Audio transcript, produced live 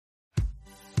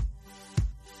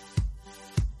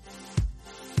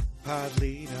Pod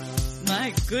leader.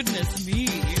 My goodness me.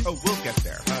 Oh, we'll get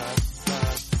there.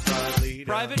 Pod leader.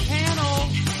 Private panel.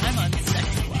 I'm on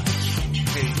second watch.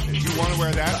 Hey, do you want to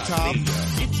wear that, Tom?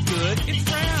 It's good. It's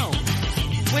round.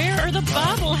 Where are the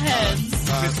bobbleheads?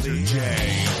 Mr. J.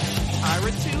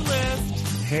 Ira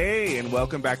Two-Lift. Hey, and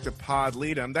welcome back to Pod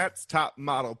Leadum. That's Top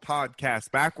Model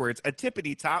Podcast backwards. A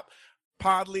tippity top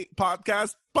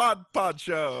podcast pod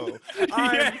show.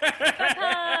 Pod.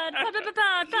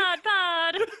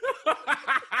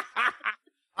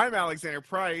 I'm Alexander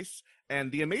Price,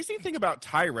 and the amazing thing about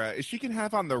Tyra is she can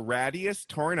have on the rattiest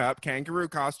torn up kangaroo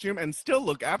costume and still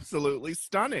look absolutely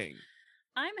stunning.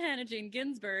 I'm Hannah Jane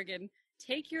Ginsburg, and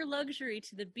take your luxury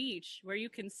to the beach where you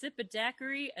can sip a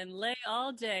daiquiri and lay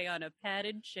all day on a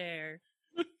padded chair.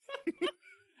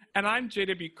 And I'm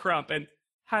JW Crump, and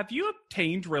have you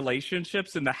obtained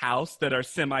relationships in the house that are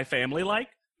semi-family-like?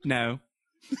 No.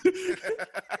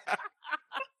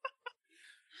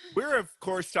 We're, of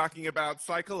course, talking about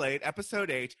Cycle 8, Episode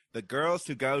 8, The Girls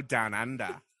Who Go Down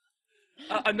Under.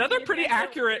 Another pretty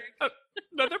accurate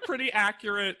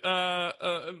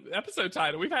episode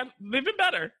title. They've been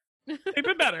better. They've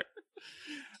been better.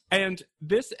 And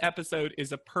this episode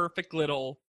is a perfect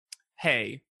little,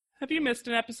 hey, have you missed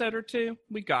an episode or two?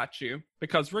 We got you.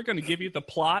 Because we're going to give you the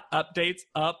plot updates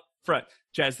up front.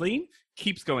 Jasleen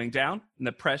keeps going down, and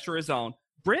the pressure is on.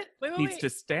 Britt needs to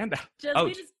stand out.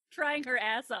 Jasleen is trying her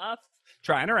ass off.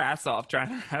 Trying her ass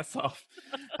off.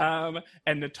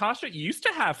 And Natasha used to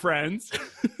have friends.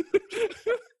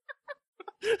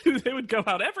 They would go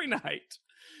out every night.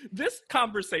 This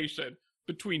conversation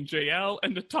between JL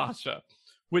and Natasha,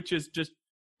 which is just,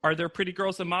 are there pretty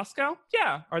girls in Moscow?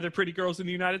 Yeah. Are there pretty girls in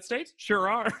the United States? Sure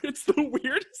are. It's the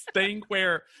weirdest thing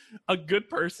where a good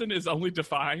person is only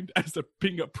defined as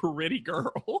being a pretty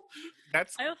girl.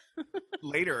 That's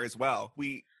later as well.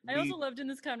 I also loved in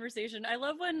this conversation, I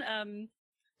love when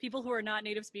people who are not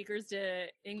native speakers to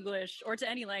English or to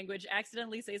any language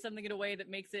accidentally say something in a way that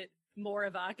makes it more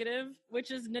evocative,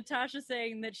 which is Natasha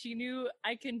saying that she knew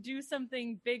I can do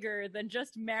something bigger than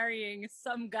just marrying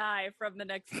some guy from the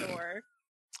next door.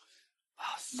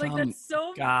 Some that's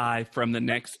so guy from the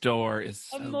next door is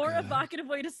so a more good. evocative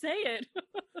way to say it.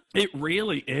 It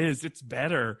really is. It's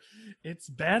better.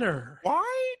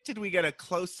 Why did we get a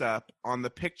close-up on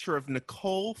the picture of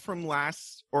Nicole from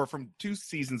from 2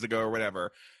 seasons ago or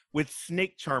whatever with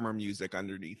Snake Charmer music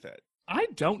underneath it? I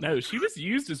don't know. She was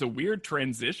used as a weird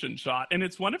transition shot, and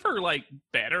it's one of her,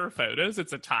 better photos.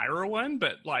 It's a Tyra one,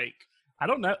 but, I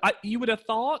don't know. You would have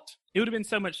thought it would have been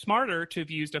so much smarter to have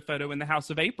used a photo in the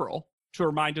House of April to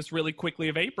remind us really quickly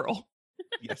of April.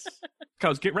 Yes.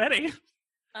 Because get ready.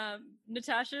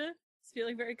 Natasha is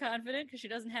feeling very confident because she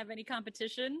doesn't have any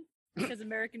competition because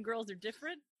American girls are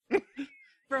different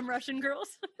from Russian girls.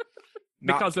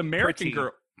 Because American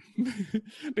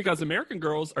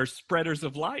girls are spreaders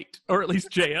of light, or at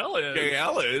least JL is.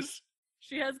 JL is.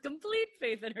 She has complete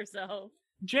faith in herself.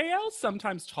 JL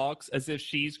sometimes talks as if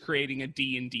she's creating a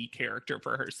D&D character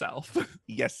for herself.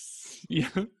 Yes. Yeah.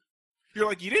 You're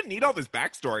like, you didn't need all this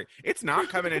backstory. It's not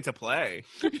coming into play.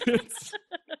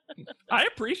 I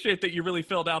appreciate that you really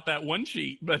filled out that one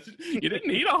sheet, but you didn't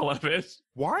need all of it.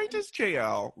 Why does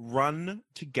JL run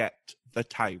to get the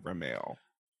Tyra mail?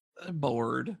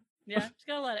 Bored. Yeah, she's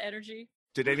got a lot of energy.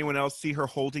 Did anyone else see her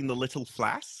holding the little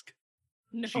flask?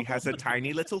 No. She has a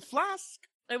tiny little flask.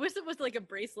 I wish it was like a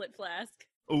bracelet flask.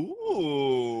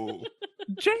 Ooh.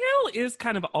 JL is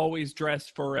kind of always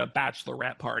dressed for a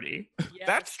bachelorette party. Yeah.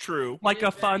 That's true. Like It a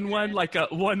is fun very one, good. like a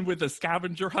one with a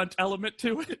scavenger hunt element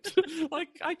to it.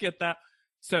 I get that.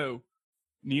 So,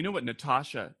 you know what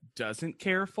Natasha doesn't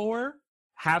care for?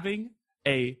 Having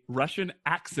a Russian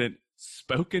accent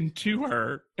spoken to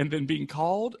her and then being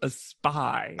called a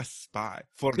spy. A spy.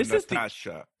 For This is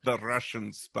Natasha, the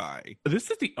Russian spy. This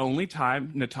is the only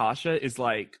time Natasha is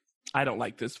like, I don't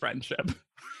like this friendship.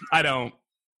 I don't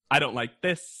like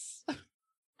this.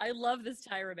 I love this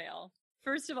Tyra mail.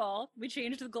 First of all, we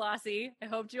changed the glossy. I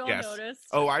hope you all Yes. noticed.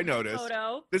 Oh, I noticed.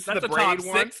 Photo. This is That's the a braid top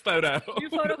one. 6 photo. You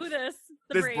photo who this?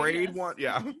 The This braid yes. one,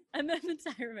 yeah. And then the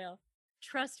Tyra mail.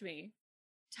 Trust me,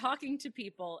 talking to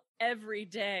people every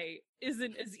day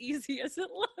isn't as easy as it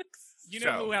looks. You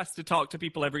know who has to talk to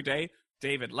people every day?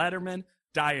 David Letterman,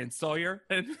 Diane Sawyer,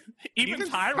 and even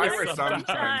Tyra Tyra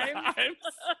sometimes.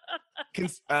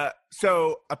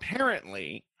 So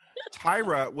apparently,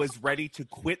 Tyra was ready to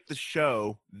quit the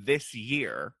show this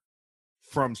year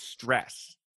from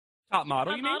stress. Top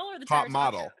model, Top you mean? model or the Top Tyra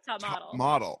model. Top model.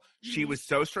 Model. She Mhm. was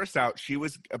so stressed out. She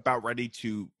was about ready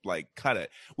to cut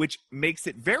it, which makes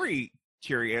it very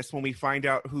curious when we find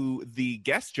out who the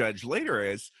guest judge later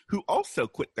is, who also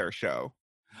quit their show.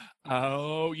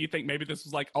 Oh, you think maybe this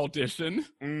was like audition?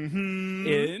 Mm-hmm.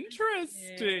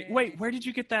 Interesting. Yeah. Wait, where did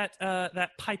you get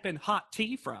that piping hot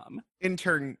tea from?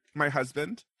 Intern, my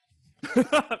husband.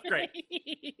 Great.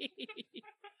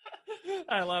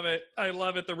 I love it. I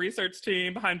love it. The research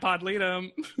team behind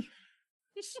Podleadum.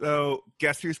 So,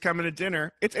 guess who's coming to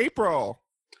dinner? It's April.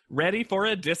 Ready for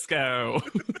a disco.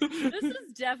 This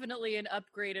is definitely an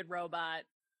upgraded robot.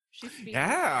 She speaks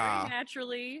Yeah. very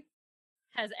naturally,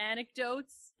 has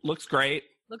anecdotes, Looks great.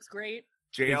 looks great,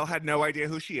 JL had no idea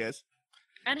who she is.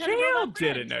 and has a JL robot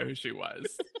didn't friend. know who she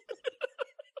was.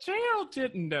 JL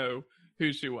didn't know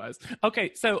who she was.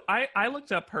 Okay, so I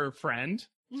looked up her friend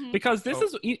Mhm. because this Oh.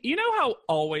 is you know how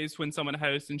always when someone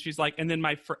hosts and she's like, and then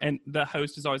and the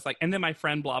host is always like, and then my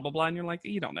friend blah blah blah, and you're like,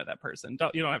 you don't know that person.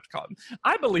 You don't have to call him.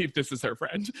 I believe this is her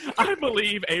friend. I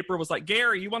believe April was like,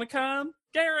 Gary, you want to come?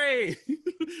 Gary,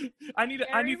 I need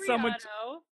Gary someone.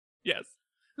 Riano, Yes.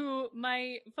 who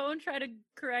my phone tried to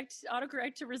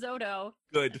autocorrect to risotto.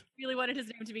 Good. Really wanted his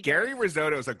name to be Gary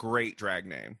Risotto is a great drag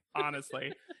name.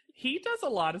 Honestly, he does a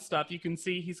lot of stuff. You can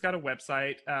see he's got a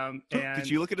website. And Did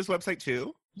you look at his website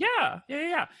too? Yeah.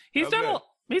 He's Oh, done. good.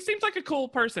 He seems like a cool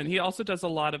person. He also does a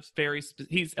lot of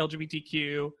he's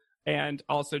LGBTQ and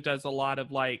also does a lot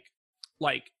of like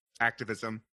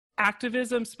Activism.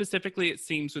 activism. Specifically, it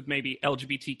seems with maybe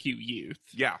LGBTQ youth.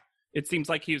 Yeah. It seems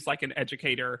like he was like an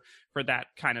educator for that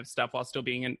kind of stuff while still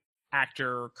being an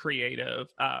actor, creative.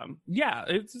 Yeah,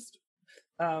 it's just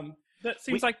that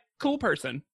seems like cool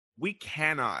person. We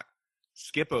cannot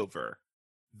skip over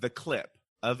the clip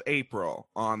of April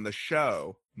on the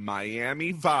show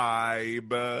Miami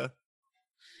Vibe.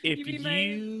 If You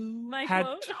mean my had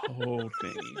quote? told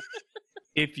me,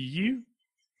 if you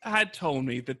had told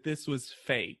me that this was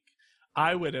fake,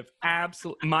 I would have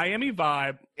absolutely Miami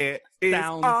Vibe. It is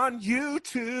Sounds- on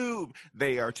YouTube.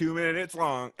 They are 2 minutes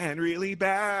long and really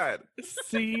bad.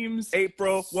 Seems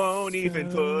April won't even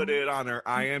So- put it on her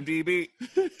IMDb.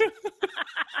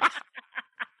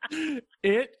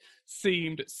 It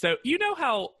seemed so. You know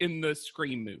how in the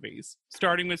Scream movies,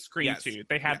 starting with Scream Yes. 2,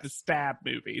 they had Yes. the Stab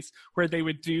movies where they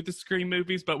would do the Scream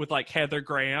movies, but with like Heather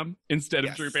Graham instead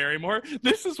of Yes. Drew Barrymore.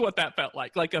 This is what that felt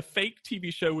like a fake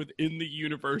TV show within the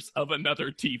universe of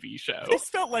another TV show. This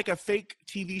felt like a fake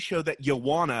TV show that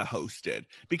Joanna hosted.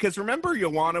 Because remember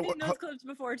Joanna? I've seen those clips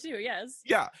before too. Yes.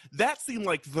 Yeah, that seemed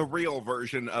like the real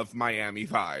version of Miami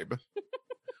Vibe.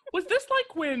 Was this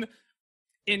like when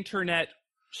internet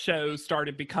shows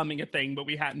started becoming a thing, but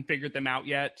we hadn't figured them out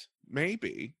yet?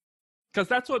 Maybe. Because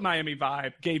that's what Miami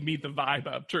Vibe gave me the vibe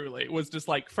of, truly. It was just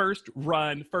like first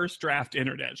draft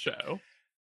internet show.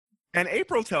 And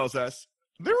April tells us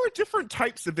there are different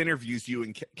types of interviews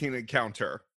you can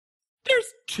encounter.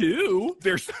 There's two.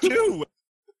 There's two.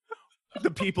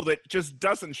 The people that just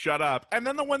doesn't shut up, and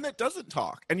then the one that doesn't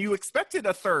talk. And you expected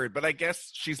a third, but I guess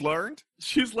she's learned.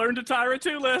 She's learned to tie her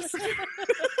two list.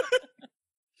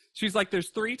 She's like, there's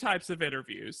three types of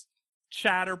interviews: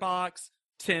 chatterbox,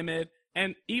 timid,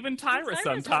 and even Tyra Tyra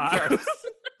sometimes.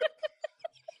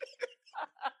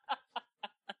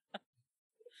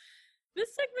 This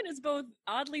segment is both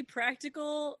oddly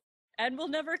practical and will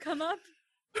never come up.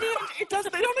 They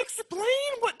don't explain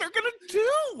what they're gonna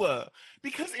do.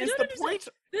 Because I is don't the understand. point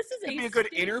This is to be a a good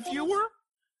staple- interviewer?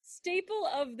 Staple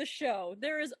of the show.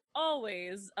 There is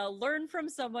always a learn from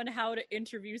someone how to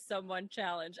interview someone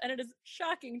challenge. And it is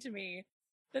shocking to me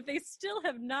that they still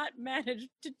have not managed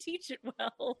to teach it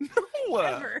well. No.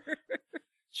 Ever.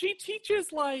 She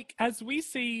teaches, like, as we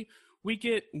see, we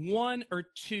get one or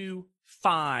two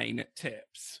fine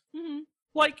tips. Mhm.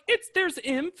 Like, there's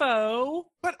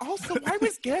info. But also, why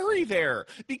was Gary there?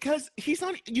 Because he's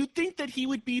not. You'd think that he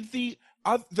would be the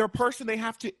other person they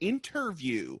have to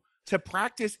interview to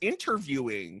practice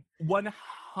interviewing.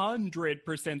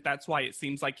 100%. That's why it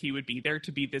seems like he would be there,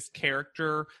 to be this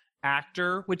character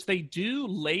actor, which they do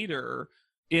later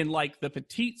in like the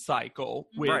Petite cycle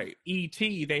with Right.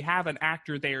 E.T. They have an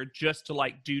actor there just to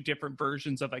like do different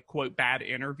versions of a quote bad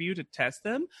interview to test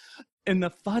them. And the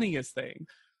funniest thing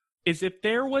is, if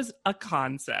there was a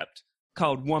concept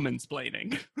called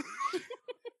womansplaining,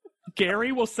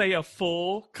 Gary will say a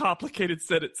full complicated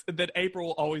sentence, and then April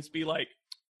will always be like,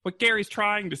 what Gary's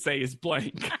trying to say is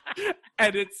blank.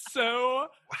 And it's so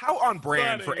How on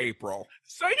brand for Funny. April?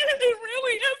 So yeah, it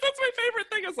really is. That's my favorite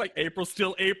thing. It's like April's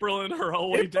still April and her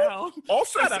whole way April down.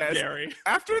 Also Shut up, says, Gary.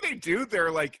 after they do their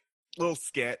like little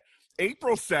skit,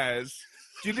 April says,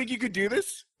 "Do you think you could do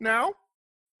this now?"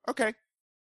 Okay.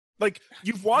 Like,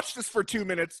 you've watched this for 2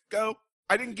 minutes. Go.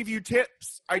 I didn't give you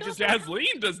tips. I just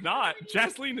Jasleen does not.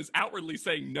 Jasleen is outwardly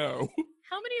saying no.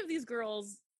 How many of these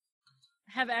girls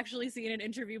have actually seen an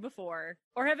interview before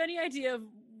or have any idea of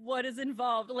what is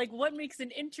involved. Like, what makes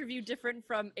an interview different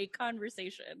from a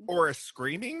conversation? Or a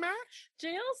screaming match?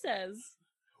 JL says,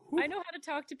 I know how to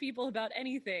talk to people about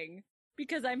anything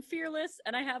because I'm fearless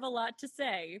and I have a lot to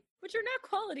say, which are not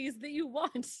qualities that you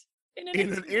want in an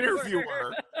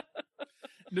interviewer.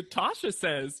 Natasha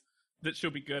says that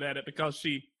she'll be good at it because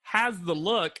she has the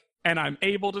look and I'm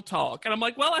able to talk. And I'm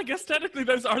like, well, I guess technically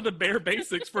those are the bare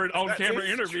basics for an on-camera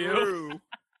interview. True.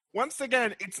 Once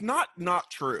again, it's not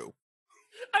true.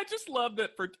 I just love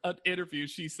that for an interview,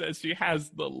 she says she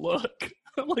has the look.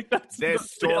 Like, that's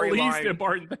This the least storyline-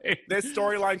 important thing. This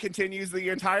storyline continues the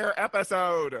entire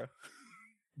episode.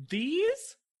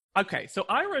 Okay, so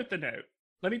I wrote the note.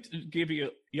 Let me give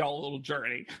y'all a little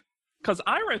journey. Because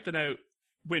I wrote the note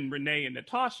when Renee and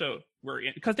Natasha were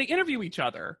in, because they interview each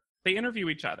other. They interview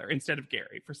each other instead of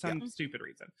Gary for some stupid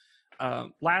reason.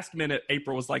 Last minute,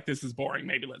 April was like, this is boring.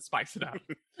 Maybe let's spice it up.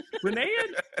 Renee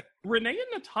and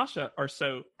Natasha are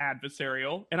so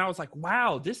adversarial. And I was like,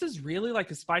 wow, this is really like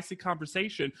a spicy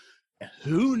conversation.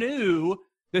 Who knew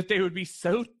that they would be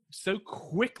so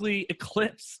quickly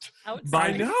eclipsed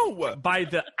by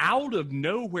the out of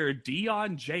nowhere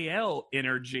Dion JL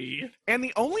energy. And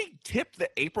the only tip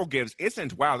that April gives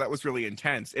isn't, wow, that was really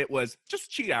intense. It was just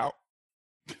cheat out.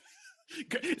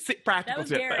 Practical That was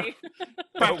tip. Gary.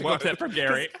 Practical tip from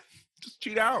Gary. Just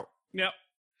cheat out. Yep.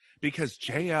 Because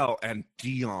JL and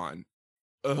Dion.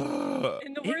 In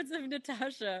the words of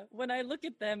Natasha, when I look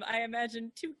at them, I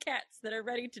imagine two cats that are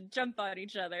ready to jump on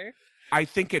each other. I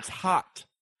think it's hot.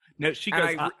 No, she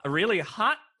goes, really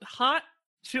hot?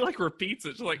 She like repeats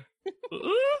it. She's like,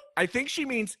 I think she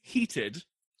means heated,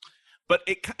 but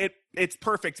it's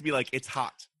perfect to be like, it's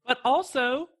hot. But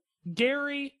also,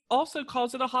 Gary also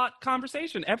calls it a hot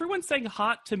conversation. Everyone's saying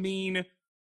hot to mean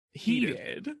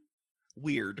heated.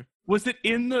 Weird. Was it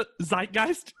in the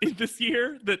zeitgeist in this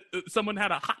year that someone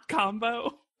had a hot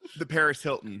combo? The Paris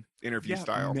Hilton interview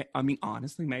style. I mean,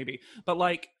 honestly, maybe. But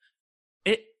like,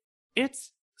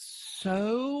 it's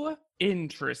so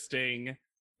interesting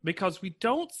because we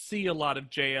don't see a lot of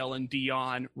JL and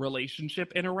Dion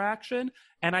relationship interaction.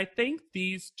 And I think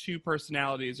these two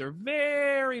personalities are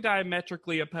very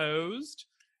diametrically opposed.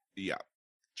 Yeah.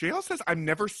 JL says, I'm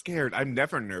never scared. I'm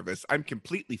never nervous. I'm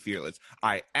completely fearless.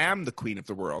 I am the queen of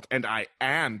the world, and I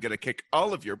am going to kick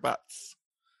all of your butts.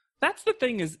 That's the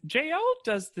thing is, JL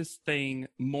does this thing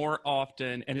more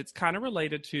often, and it's kind of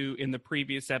related to in the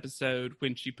previous episode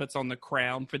when she puts on the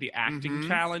crown for the acting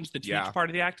challenge, the teach part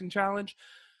of the acting challenge.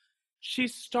 She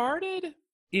started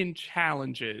in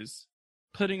challenges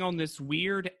putting on this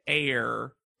weird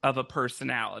air of a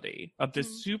personality, of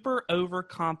this super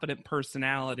overconfident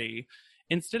personality,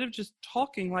 instead of just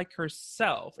talking like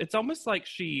herself. It's almost like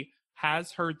she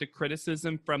has heard the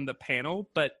criticism from the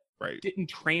panel, but didn't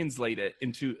translate it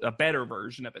into a better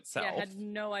version of itself. Yeah, had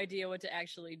no idea what to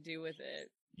actually do with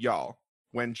it. Y'all,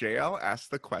 when JL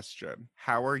asked the question,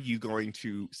 how are you going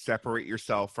to separate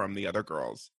yourself from the other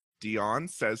girls? Dion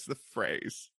says the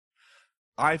phrase,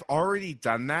 I've already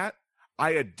done that.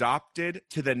 I adopted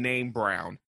to the name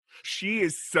Brown. She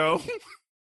is so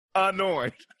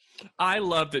annoyed. I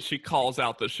love that she calls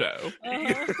out the show.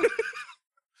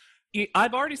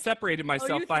 I've already separated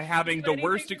myself by having the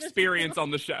worst experience on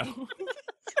the show.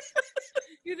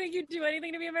 You think you'd do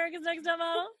anything to be America's Next Top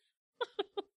Model?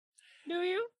 Do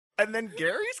you? And then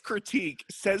Gary's critique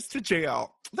says to JL,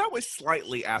 that was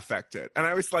slightly affected. And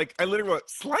I was like, I literally wrote,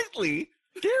 slightly?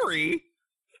 Gary?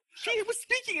 She was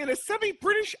speaking in a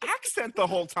semi-British accent the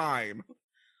whole time.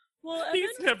 Well, he's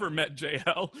never met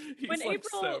JL. He's when like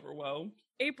so overwhelmed.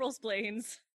 April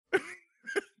splains.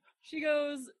 She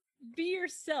goes, be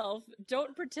yourself.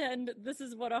 Don't pretend this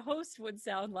is what a host would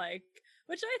sound like.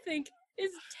 Which I think is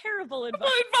terrible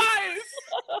advice.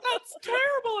 That's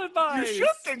terrible advice. You should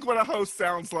think what a host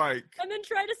sounds like. And then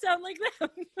try to sound like them.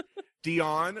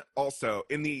 Dion also,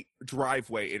 in the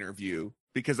driveway interview,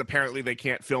 because apparently they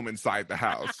can't film inside the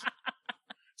house,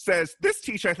 says, this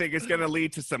teach, I think, is going to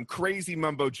lead to some crazy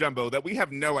mumbo-jumbo that we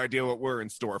have no idea what we're in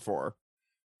store for.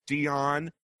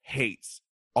 Dion hates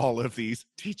all of these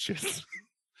teaches.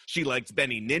 She likes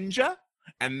Benny Ninja,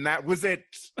 and that was it.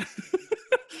 I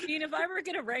mean, if I were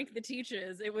going to rank the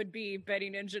teaches, it would be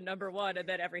Benny Ninja #1 and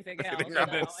then everything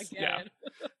else. I get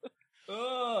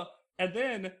it. And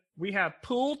then we have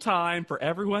pool time for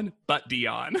everyone but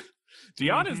Dion.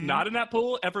 Dion is not in that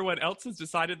pool. Everyone else has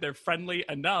decided they're friendly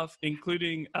enough,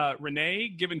 including Renee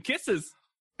giving kisses.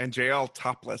 And JL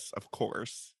topless, of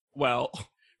course. Well,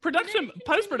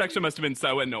 post-production must have been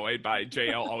so annoyed by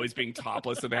JL always being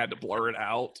topless that they had to blur it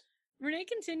out. Renee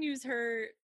continues her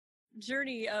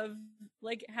journey of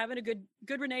like having a good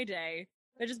Renee day.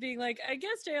 By just being like, I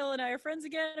guess JL and I are friends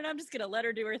again, and I'm just gonna let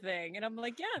her do her thing. And I'm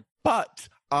like, yeah. But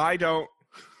I don't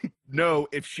know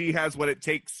if she has what it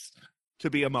takes to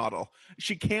be a model.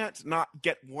 She can't not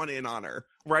get one in on her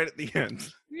right at the end.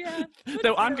 Yeah.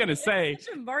 So I'm going to say,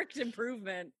 such a marked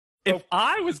improvement. if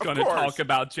I was going to course. talk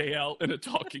about JL in a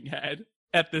talking head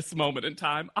at this moment in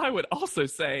time, I would also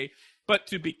say, but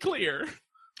to be clear,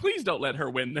 please don't let her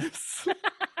win this.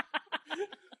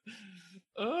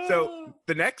 So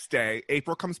the next day,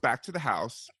 April comes back to the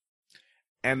house,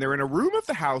 and they're in a room of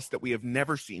the house that we have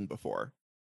never seen before.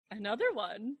 Another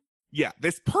one. Yeah,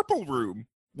 this purple room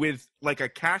with like a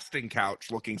casting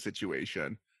couch looking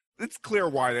situation. It's clear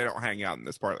why they don't hang out in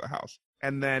this part of the house.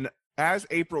 And then as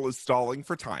April is stalling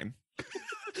for time.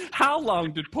 How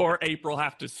long did poor April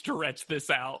have to stretch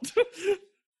this out?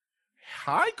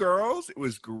 Hi, girls. It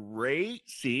was great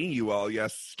seeing you all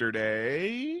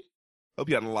yesterday. Hope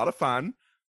you had a lot of fun.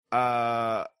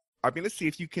 I'm going to see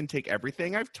if you can take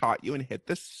everything I've taught you and hit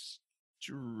the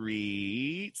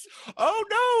streets. Oh,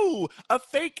 no! A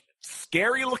fake,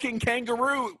 scary-looking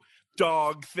kangaroo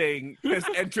dog thing has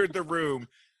entered the room.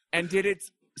 And did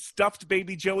its stuffed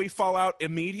baby Joey fall out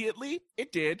immediately?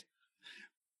 It did.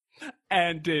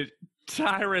 And did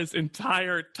Tyra's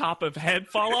entire top of head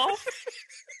fall off?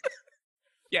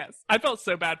 Yes. I felt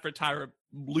so bad for Tyra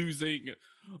losing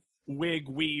wig,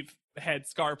 weave, head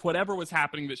scarf, whatever was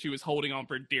happening that she was holding on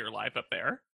for dear life up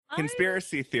there.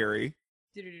 Conspiracy theory.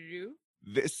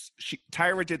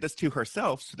 Tyra did this to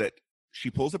herself so that she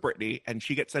pulls a Britney and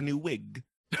she gets a new wig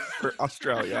for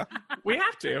Australia. We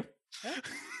have to.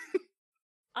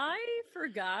 I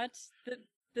forgot that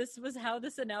this was how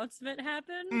this announcement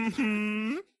happened.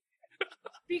 Mm-hmm.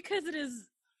 Because it is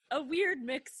a weird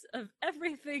mix of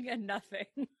everything and nothing.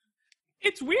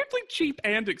 It's weirdly cheap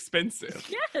and expensive.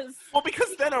 Yes. Well,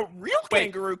 because then a real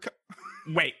kangaroo...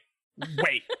 Wait.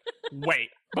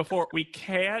 Before we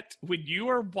can't, when you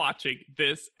are watching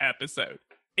this episode,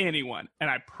 anyone, and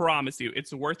I promise you,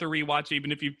 it's worth a rewatch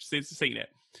even if you've seen it.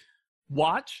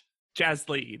 Watch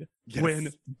Jasleen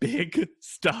when big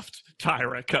stuffed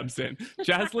Tyra comes in.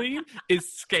 Jasleen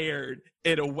is scared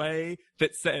in a way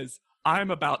that says,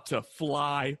 I'm about to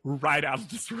fly right out of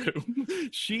this room.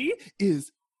 She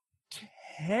is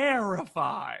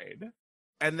terrified.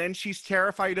 And then she's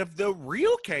terrified of the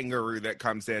real kangaroo that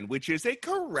comes in, which is a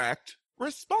correct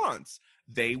response.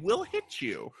 They will hit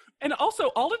you. And also,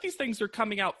 all of these things are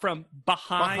coming out from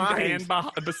behind. And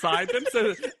beside them.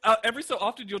 So every so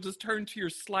often, you'll just turn to your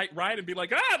slight right and be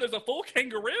like, there's a full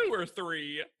kangaroo or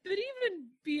three. But even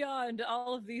beyond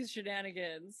all of these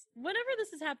shenanigans, whenever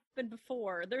this has happened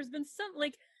before, there's been some,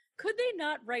 like, could they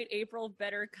not write April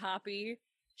better copy?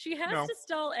 She has to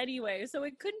stall anyway, so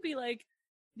it couldn't be like,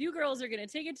 you girls are going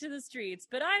to take it to the streets,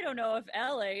 but I don't know if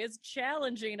LA is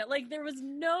challenging it. Like, there was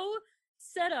no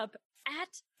setup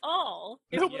at all.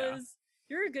 It was,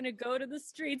 you're going to go to the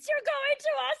streets. You're going to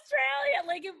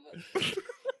Australia. Like,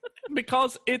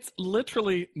 because it's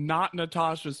literally not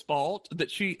Natasha's fault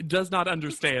that she does not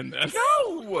understand this.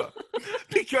 No!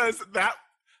 Because that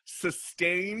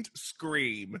sustained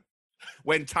scream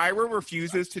when Tyra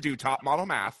refuses to do top model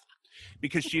math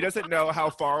because she doesn't know how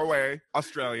far away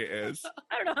Australia is.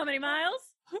 I don't know how many miles.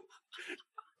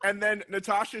 And then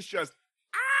Natasha's just,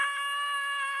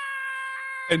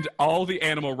 and all the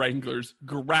animal wranglers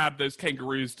grab those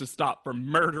kangaroos to stop from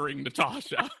murdering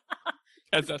Natasha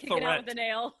as a Kick it out threat. with a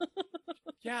nail.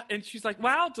 Yeah, and she's like,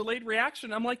 wow, delayed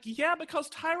reaction. I'm like, yeah, because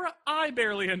Tyra, I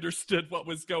barely understood what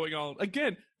was going on.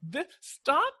 Again,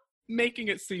 stop making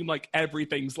it seem like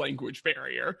everything's language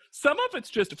barrier. Some of it's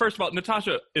just, first of all,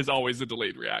 Natasha is always a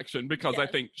delayed reaction because I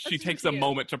think she takes a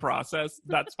moment to process.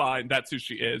 That's fine. That's who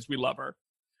she is. We love her.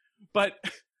 But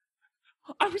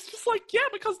I was just like, yeah,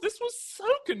 because this was so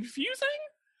confusing.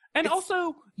 And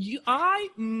also, I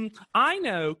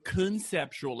know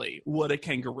conceptually what a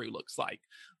kangaroo looks like.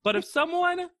 But if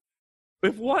one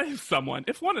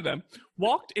of them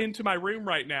walked into my room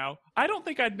right now, I don't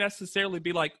think I'd necessarily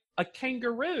be like a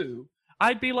kangaroo.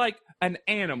 I'd be like an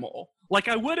animal. Like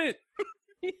I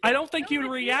don't think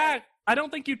you'd react. I don't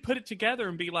think you'd put it together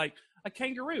and be like, a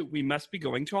kangaroo, we must be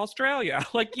going to Australia.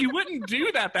 Like you wouldn't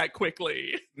do that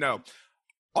quickly. No.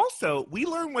 Also, we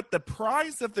learn what the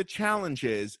prize of the challenge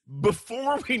is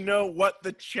before we know what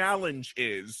the challenge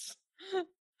is.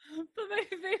 But my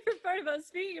favorite part about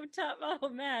speaking of top model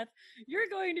math, you're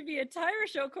going to be a Tyra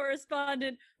show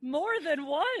correspondent more than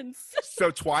once.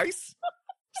 So twice?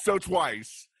 What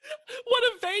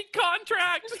a vague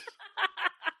contract.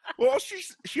 Well,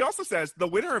 she also says the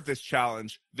winner of this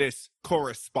challenge, this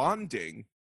corresponding,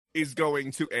 is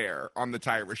going to air on the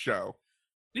Tyra show.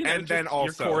 You know, And then you're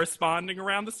also- corresponding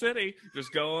around the city,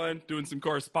 just going, doing some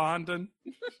corresponding.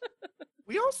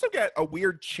 We also get a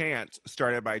weird chant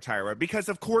started by Tyra because,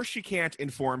 of course, she can't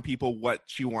inform people what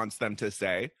she wants them to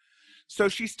say. So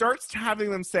she starts having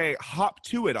them say, "Hop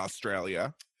to it,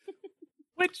 Australia."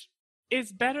 Which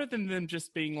is better than them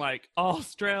just being like,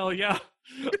 Australia,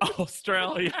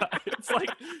 Australia. It's like,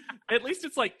 at least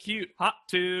it's like cute. Hop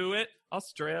to it,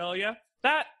 Australia.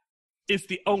 That is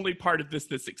the only part of this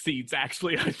that succeeds,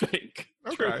 actually, I think.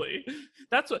 Okay. Truly.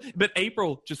 That's what, but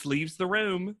April just leaves the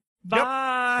room. Yep.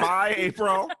 Bye. Bye,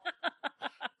 April.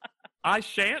 I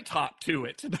shan't hop to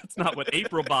it. That's not what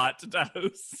April Bot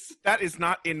does. That is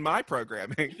not in my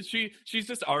programming. She's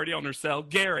just already on her cell.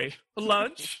 Gary,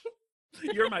 lunch?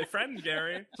 You're my friend,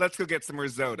 Gary. Let's go get some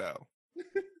risotto.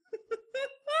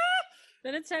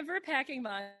 Then it's time for a packing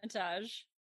montage.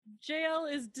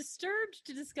 JL is disturbed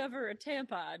to discover a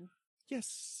tampon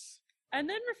Yes. and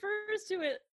then refers to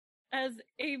it as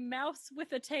a mouse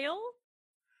with a tail,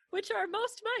 which are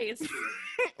most mice.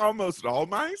 Almost all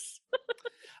mice.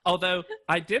 Although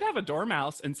I did have a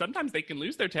dormouse, and sometimes they can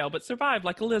lose their tail but survive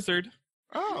like a lizard.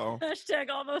 Oh, Hashtag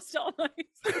almost all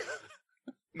mice.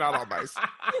 not all mice.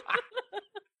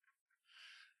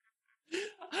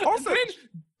 Also- Then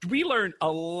we learn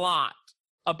a lot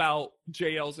about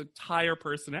JL's entire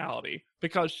personality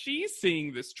because she's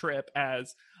seeing this trip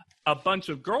as a bunch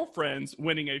of girlfriends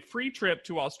winning a free trip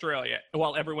to Australia,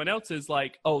 while everyone else is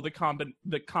like, "Oh, the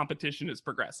competition is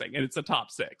progressing and it's a top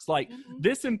 6." Like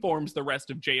this informs the rest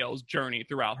of JL's journey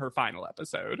throughout her final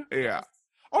episode. Yeah.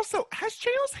 Also, has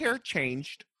JL's hair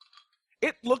changed?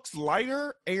 It looks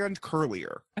lighter and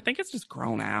curlier. I think it's just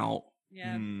grown out.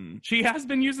 Yeah. Hmm. She has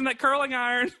been using that curling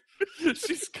iron.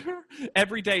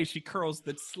 Every day she curls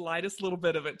the slightest little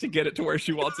bit of it to get it to where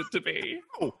she wants it to be.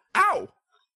 Oh, ow.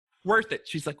 Worth it.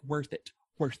 She's like, worth it.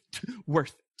 Worth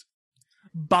it.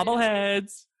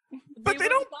 Bobbleheads. But they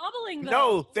weren't don't- bobbling though.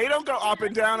 No, they don't go up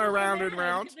and down, They were around and mad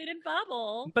round. because they didn't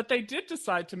bobble. But they did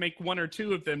decide to make one or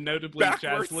two of them, notably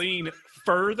Backwards. Jasleen,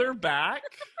 further back.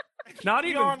 Not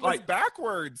even Leon was like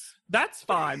backwards. that's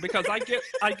fine because I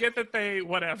get that they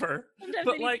whatever. Sometimes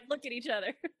But they need like to look at each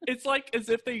other. it's like as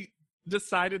if they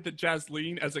decided that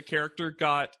Jasleen as a character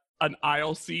got an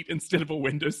aisle seat instead of a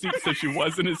window seat so she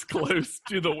wasn't as close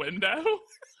to the window.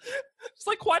 It's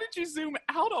like, why did you zoom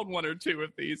out on one or two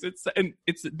of these? It's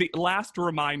the last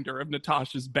reminder of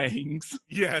Natasha's bangs.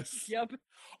 Yes. Yep.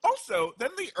 Also,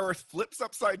 then the Earth flips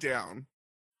upside down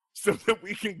so that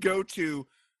we can go to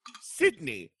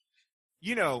Sydney.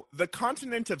 You know, the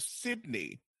continent of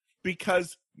Sydney,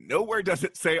 because nowhere does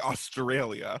it say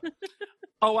Australia.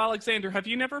 Oh, Alexander, have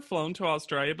you never flown to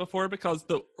Australia before? Because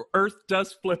the Earth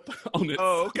does flip on its.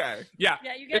 Oh, okay. Yeah,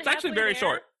 Yeah, you get it's actually halfway very there,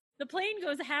 short. The plane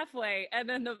goes halfway, and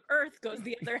then the Earth goes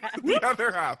the other half. The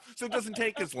other half. So it doesn't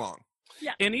take as long.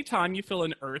 Anytime you feel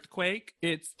an earthquake,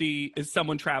 is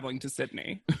someone traveling to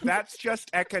Sydney. That's just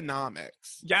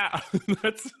economics. Yeah,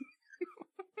 that's.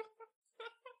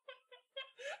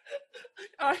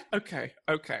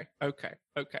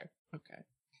 Okay.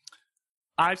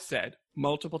 I've said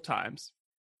multiple times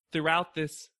throughout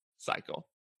this cycle,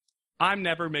 I'm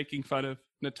never making fun of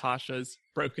Natasha's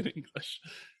broken English.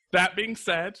 That being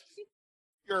said,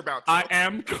 You're about to. I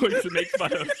am going to make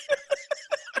fun of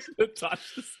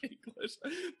Natasha's English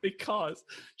because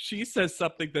she says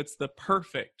something that's the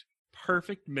perfect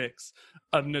mix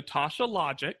of Natasha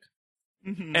logic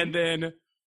Mhm. and then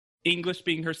English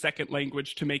being her second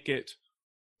language to make it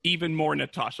even more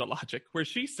Natasha logic, where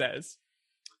she says,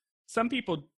 some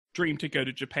people dream to go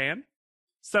to Japan.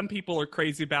 Some people are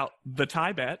crazy about the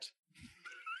Tibet.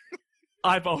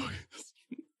 I can't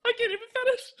even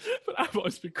finish, but I've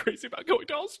always been crazy about going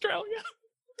to Australia.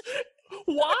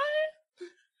 Why?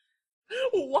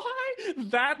 Why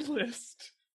that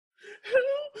list?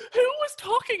 Who was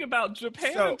talking about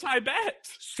Japan So- and Tibet?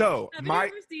 So, Have my you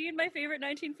ever seen my favorite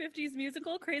 1950s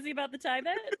musical, Crazy About the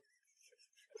Tibet?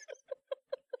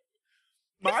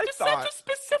 my It's thought, such a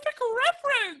specific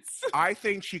reference. I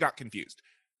think she got confused.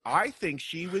 I think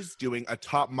she was doing a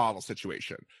top model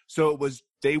situation. So it was,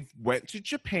 they went to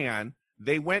Japan,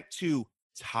 they went to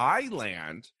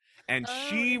Thailand, and Oh,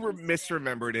 she interesting.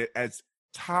 misremembered it as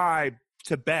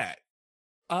Tibet.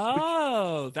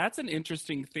 Oh, that's an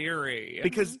interesting theory.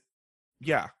 Because,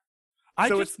 yeah. I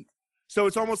so just So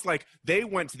it's almost like they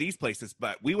went to these places,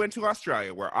 but we went to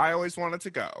Australia where I always wanted to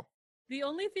go. The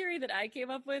only theory that I came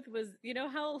up with was, you know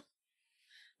how,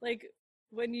 like,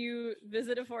 when you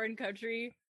visit a foreign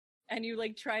country and you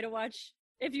like try to watch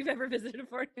If you've ever visited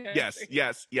Fort Hays. Yes,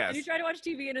 yes, And you yes. try to watch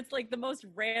TV and it's like the most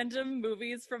random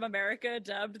movies from America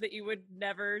dubbed that you would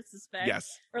never suspect.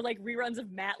 Yes. Or like reruns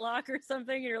of Matlock or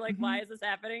something. And you're like, why is this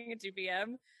happening at 2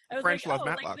 p.m.? I was French like, love oh,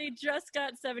 Matlock. like they just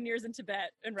got 7 years in Tibet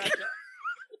and Russia.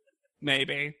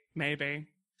 Maybe.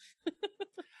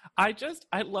 I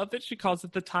love that she calls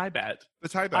it the Tibet. The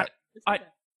Tibet.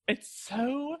 It's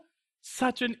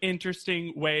such an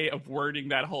interesting way of wording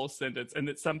that whole sentence, and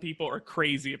that some people are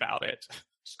crazy about it.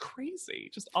 Just crazy,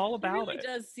 just all about really it.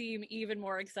 Does seem even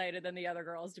more excited than the other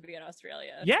girls to be in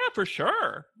Australia. Yeah, for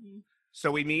sure.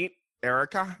 So we meet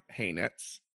Erica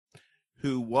Hainitz,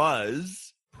 who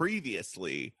was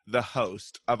previously the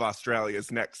host of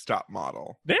Australia's Next Top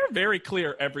Model. They're very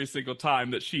clear every single time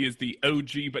that she is the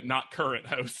OG but not current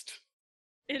host.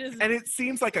 It is, And it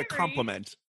seems like a very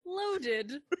compliment.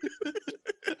 loaded.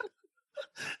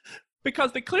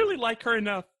 Because they clearly like her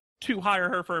enough to hire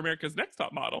her for America's Next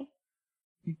Top Model.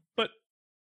 But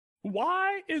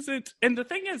why isn't... And the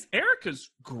thing is,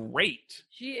 Erica's great.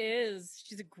 She is.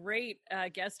 She's a great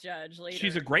guest judge later.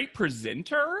 She's a great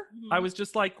presenter. Mhm. I was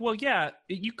just like, well, yeah,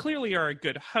 you clearly are a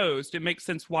good host. It makes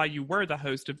sense why you were the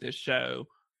host of this show.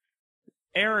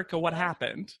 Erica, what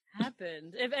happened?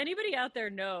 happened. If anybody out there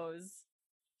knows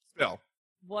Still.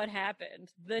 what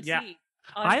happened, the Yeah. tea.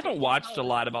 I haven't watched a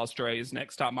lot of Australia's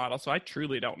Next Top Model, so I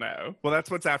truly don't know. Well, that's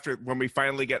what's after when we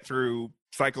finally get through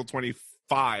cycle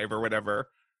 25 or whatever.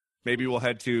 Maybe we'll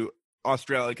head to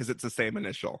Australia because it's the same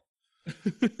initial.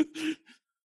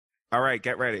 All right,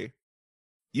 get ready.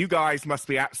 You guys must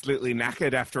be absolutely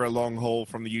knackered after a long haul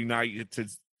from the United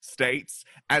States.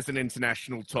 As an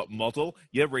international top model,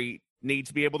 you need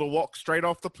to be able to walk straight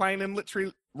off the plane and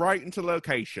literally right into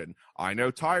location. I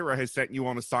know Tyra has sent you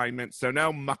on assignment, so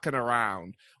no mucking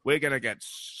around. We're going to get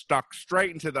stuck straight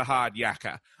into the hard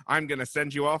yakka. I'm going to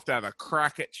send you off to have a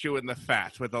crack at chewing the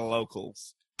fat with the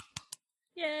locals.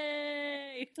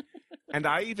 Yay! And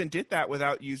I even did that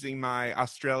without using my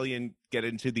Australian get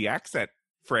into the accent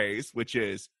phrase, which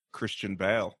is Christian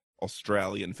Bale,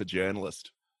 Australian for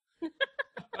journalist.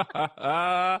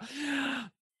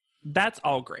 That's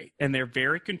all great. And they're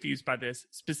very confused by this,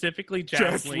 specifically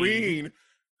Jasleen.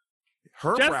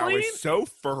 Her brow Jasleen? is so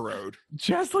furrowed.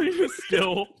 Jasleen is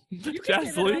still... You can say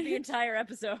that about the Jasleen, entire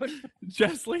episode.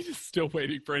 Jasleen is still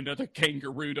waiting for another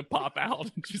kangaroo to pop out.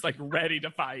 And she's like ready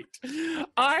to fight.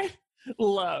 I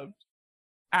loved...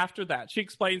 After that, she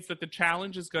explains that the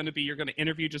challenge is going to be you're going to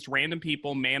interview just random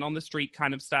people, man on the street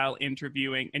kind of style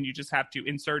interviewing, and you just have to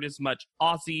insert as much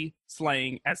Aussie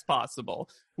slang as possible,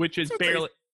 which is Okay. barely...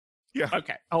 Yeah.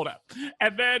 Okay, hold up.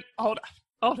 And then, hold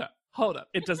up.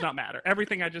 It does not matter.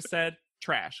 Everything I just said,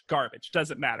 trash, garbage,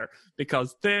 doesn't matter.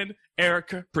 Because then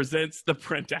Erica presents the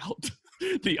printout.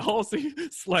 The Aussie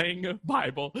slang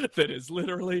Bible that is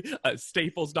literally a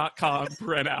Staples.com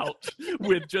printout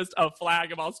with just a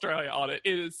flag of Australia on it.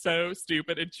 It is so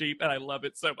stupid and cheap, and I love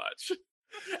it so much.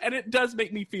 And it does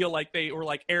make me feel like they were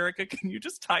like, Erica, can you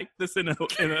just type this in a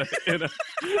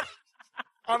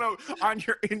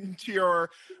into your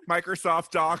Microsoft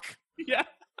doc. yeah.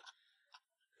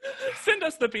 Send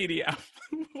us the PDF.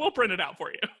 We'll print it out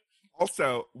for you.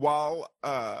 Also, while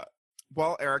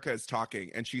Erica is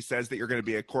talking and she says that you're going to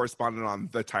be a correspondent on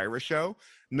The Tyra Show,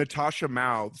 Natasha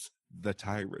mouths The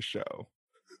Tyra Show.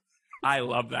 I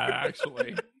love that,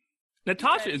 actually.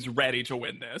 Natasha is ready to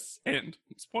win this. And,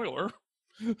 spoiler.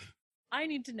 I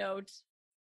need to note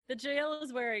that JL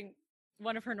is wearing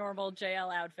one of her normal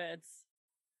JL outfits,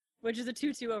 which is a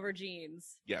tutu over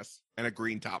jeans. Yes, and a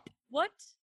green top. What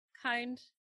kind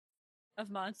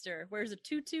of monster wears a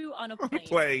tutu on a On a plane?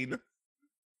 plane.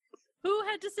 Who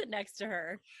had to sit next to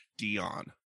her? Dion.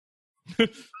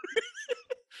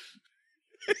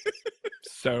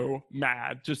 So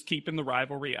mad. Just keeping the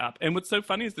rivalry up. And what's so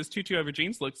funny is this tutu over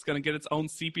jeans look's going to get its own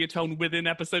sepia tone within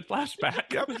episode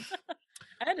flashback. Yep.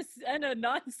 And a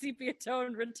non-sepia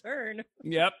tone return.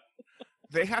 Yep.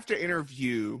 They have to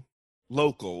interview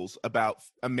locals about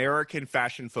American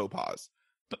fashion faux pas.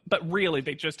 But really,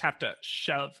 they just have to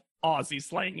shove Aussie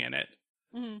slang in it.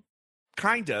 Mm-hmm.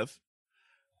 Kind of.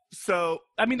 So,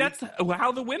 I mean, that's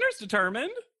how the winner's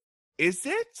determined. is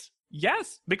it?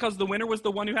 Yes, because the winner was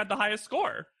the one who had the highest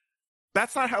score.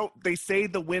 That's not how they say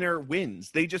the winner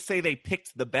wins. They just say they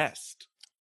picked the best.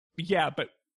 Yeah, but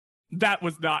that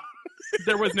was not...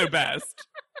 There was no best.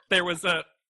 There was a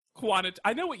quantity...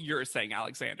 I know what you're saying,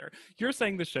 Alexander. You're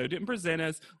saying the show didn't present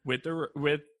us with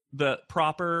the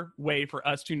proper way for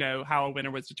us to know how a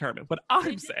winner was determined. What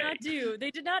I'm saying... They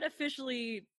did not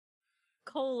officially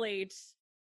collate,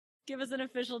 give us an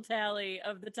official tally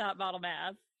of the top model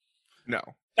math. No.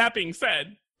 That being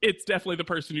said, it's definitely the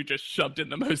person who just shoved in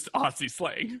the most Aussie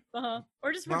slang.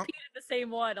 Or just Well- repeated the same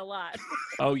one a lot.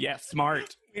 Oh, yeah,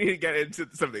 smart. We need to get into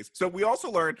some of these. So we also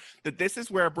learned that this is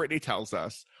where Brittany tells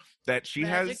us that she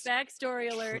Magic has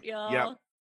backstory alert, y'all. Yep.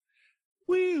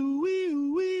 woo,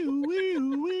 woo, woo,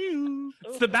 woo, woo.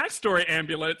 It's the backstory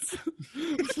ambulance.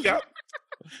 Yep.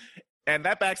 And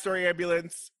that backstory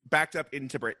ambulance backed up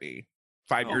into Brittany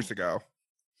 5 years ago.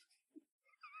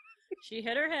 She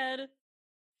hit her head.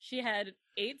 She had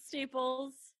 8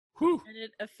 staples, Whew. and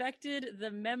it affected the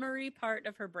memory part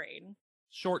of her brain.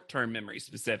 Short-term memory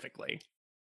specifically.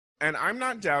 And I'm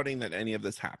not doubting that any of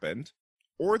this happened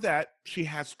or that she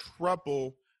has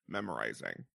trouble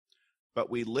memorizing. But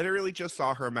we literally just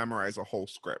saw her memorize a whole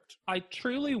script. I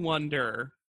truly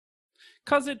wonder,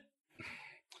 because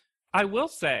I will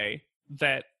say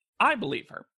that I believe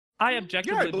her. I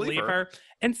objectively believe believe her.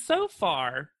 And so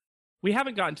far, we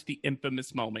haven't gotten to the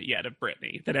infamous moment yet of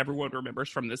Brittany that everyone remembers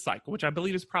from this cycle, which I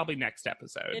believe is probably next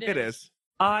episode. It is.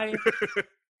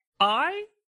 I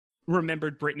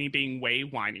remembered Brittany being way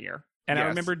whinier. And I Yes.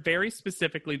 remembered very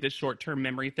specifically this short-term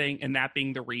memory thing, and that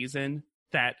being the reason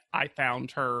that I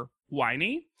found her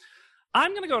whiny.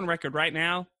 I'm going to go on record right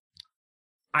now.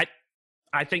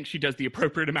 I think she does the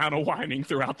appropriate amount of whining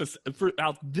throughout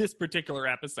this particular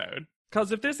episode.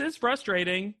 Because if this is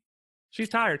frustrating, she's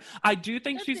tired. I do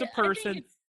think That's she's it. a person. I think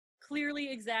it's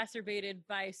clearly exacerbated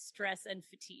by stress and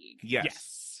fatigue.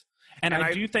 Yes. And And I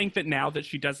I- do think that now that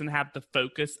she doesn't have the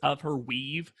focus of her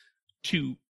weave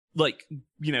to,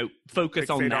 focus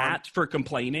on Fixate that for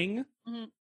complaining,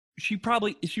 Mhm.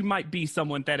 she might be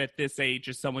someone that at this age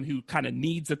is someone who kind of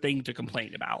needs a thing to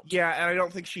complain about. Yeah, and I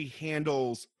don't think she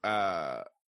handles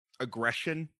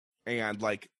aggression and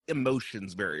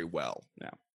emotions very well.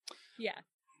 Yeah.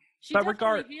 She But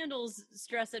definitely handles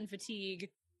stress and fatigue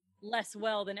less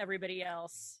well than everybody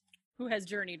else who has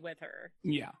journeyed with her.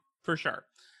 Yeah, for sure.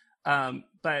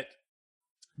 But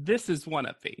this is one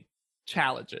of the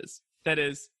challenges that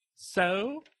is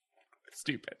so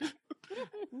stupid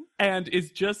and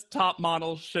is just top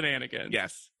model shenanigans.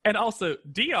 Yes. And also,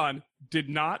 Dion did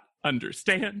not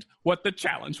understand what the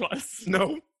challenge was.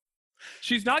 No.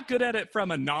 She's not good at it from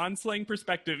a non-slang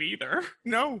perspective either.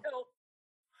 No. So,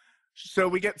 So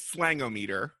we get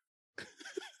slangometer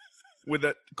with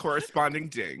a corresponding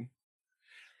ding.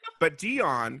 But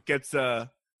Dion gets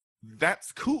a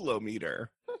that's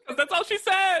coolometer. 'Cause that's all she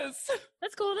says.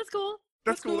 that's cool. That's cool.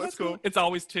 That's cool. That's cool. It's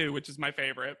always 2, which is my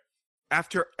favorite.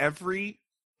 After every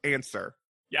answer,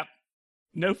 Yep.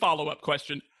 No follow-up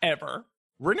question ever.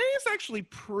 Renee is actually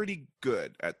pretty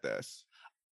good at this.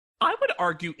 I would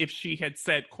argue if she had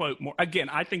said, quote, more. Again,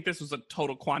 I think this was a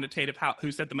total quantitative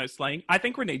who said the most slang. I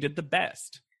think Renee did the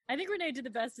best. I think Renee did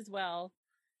the best as well.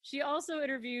 She also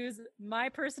interviews my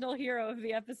personal hero of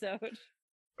the episode.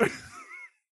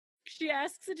 She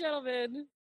asks a gentleman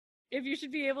if you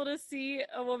should be able to see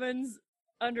a woman's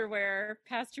underwear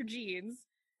past her jeans.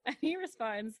 And he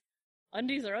responds,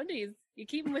 undies are undies. You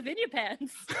keep them within your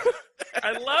pants.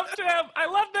 I loved him. I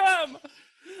love them.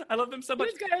 I love them so much.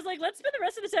 This guy was like, let's spend the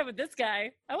rest of the time with this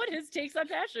guy. I want his takes on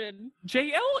fashion.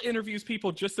 JL interviews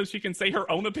people just so she can say her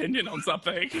own opinion on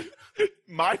something.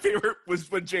 My favorite was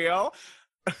when JL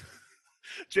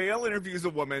interviews a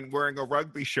woman wearing a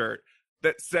rugby shirt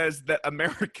that says that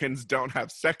Americans don't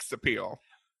have sex appeal.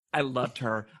 I loved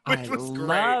her. Which was great.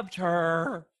 loved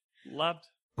her. Loved.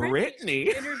 Brittany.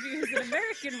 Interviews an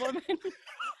American woman,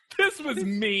 This was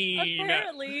mean.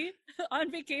 apparently on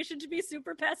vacation to be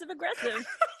super passive aggressive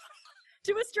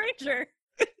to a stranger.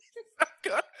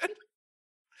 Good.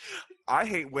 I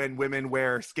hate when women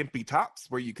wear skimpy tops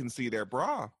where you can see their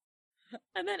bra.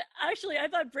 And then actually, I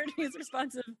thought Brittany's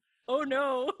response of, oh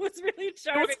no, was really It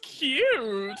charming. was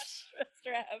cute.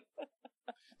 Strap.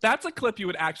 That's a clip you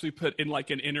would actually put in like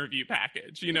an interview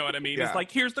package. You know what I mean? Yeah. It's like,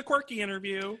 here's the quirky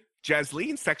interview.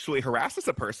 Jasleen sexually harasses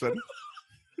a person.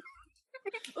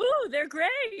 Ooh, they're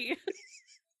gray.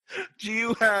 Do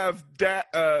you have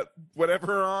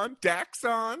whatever on? Dax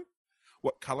on?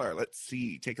 What color? Let's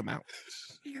see. Take them out.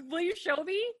 Will you show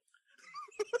me?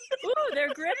 Ooh,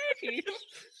 they're gray.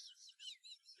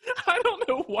 I don't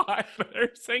know why, but they're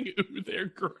saying, ooh, they're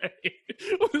gray.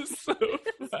 It was so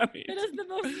funny. It is the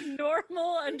most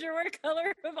normal underwear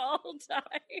color of all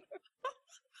time.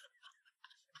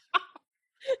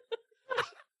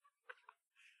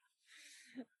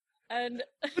 And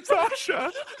Natasha.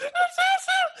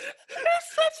 Natasha is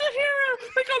such a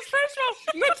hero because first of all,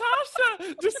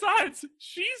 Natasha decides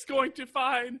she's going to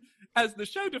find as the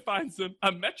show defines them,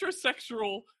 a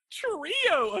metrosexual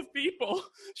trio of people.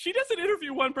 She doesn't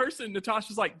interview one person.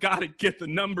 Natasha's like, gotta get the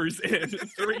numbers in.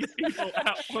 3 people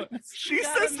at once. She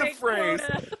Gotta says the make phrase.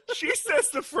 quota. She says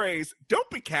the phrase. Don't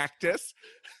be cactus.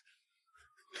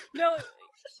 No,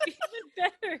 even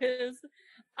better is,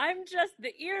 I'm just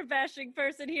the ear bashing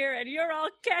person here, and you're all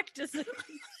cactuses.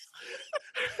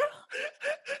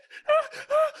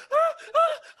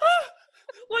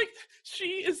 Like,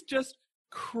 she is just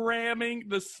cramming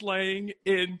the slang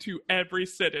into every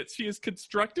sentence. She has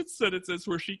constructed sentences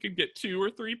where she can get 2 or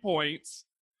 3 points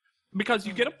because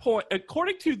you get a point,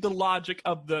 according to the logic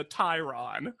of the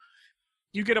Tyron,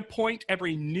 you get a point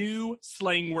every new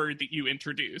slang word that you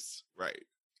introduce. Right.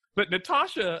 But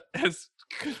Natasha has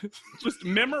just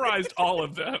memorized all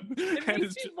of them. It and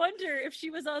makes is me wonder if she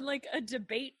was on like a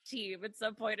debate team at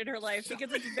some point in her life,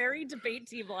 because it's very debate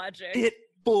team logic. It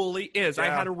fully is. I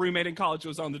Yeah. had a roommate in college who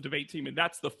was on the debate team, and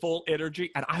that's the full energy.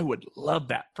 And I would love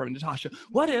that from Natasha.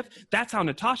 What if that's how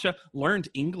Natasha learned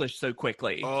English so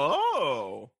quickly?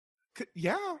 Oh.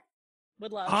 Yeah.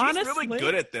 Would love. Honestly- She's really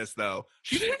good at this, though.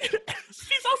 She's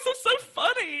also so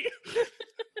funny.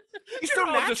 She's You're so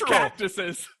all just natural.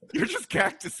 cactuses. You're just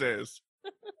cactuses.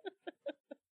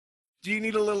 Do you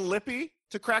need a little lippy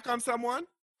to crack on someone?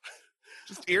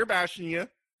 Just ear bashing you.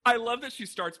 I love that she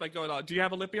starts by going on, do you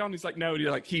have a lippy on? He's like, no. And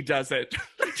you're like, he doesn't.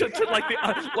 to like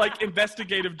the like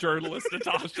investigative journalist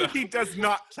Natasha. He does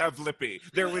not have lippy.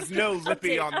 There was no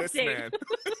lippy Update, on this update. man.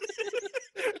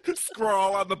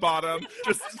 Scroll on the bottom.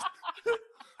 Just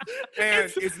man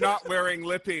is not wearing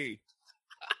lippy.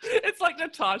 It's like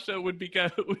Natasha would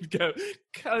go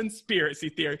conspiracy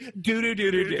theory.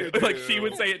 Do. Like she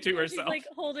would say it to She's herself. like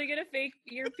holding in a fake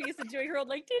earpiece and doing her own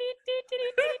like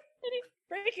titty.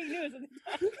 Breaking news.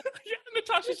 Yeah,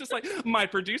 Natasha's just like, my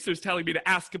producer's telling me to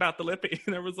ask about the lippy.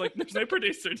 And I was like, there's no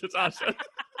producer, Natasha.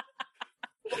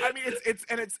 I mean,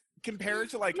 it's compared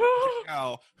to like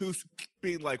Janelle, who's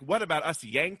being like, "What about us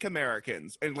Yank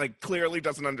Americans?" and like clearly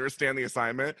doesn't understand the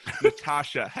assignment.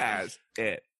 Natasha has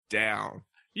it down.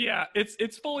 Yeah,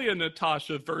 it's fully a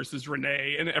Natasha versus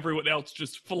Renee, and everyone else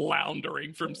just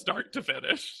floundering from start to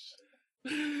finish.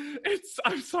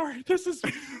 I'm sorry. This is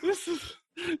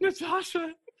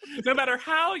Natasha. No matter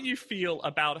how you feel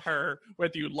about her,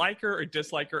 whether you like her or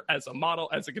dislike her as a model,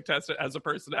 as a contestant, as a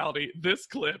personality, this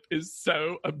clip is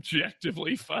so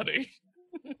objectively funny.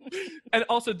 And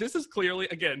also, this is clearly,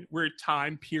 again, we're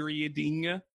time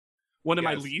perioding one of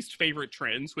my Yes. least favorite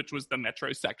trends, which was the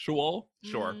metrosexual,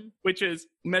 Sure. which is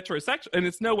metrosexual, and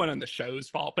it's no one on the show's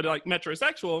fault, but like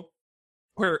metrosexual,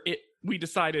 where we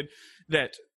decided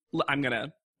that I'm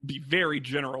gonna be very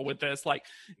general with this, like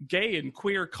gay and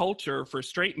queer culture for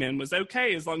straight men was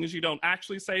okay as long as you don't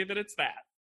actually say that it's that.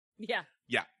 Yeah.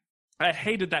 I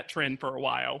hated that trend for a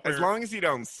while. As where- long as you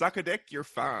don't suck a dick, you're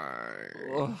fine.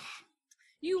 Ugh.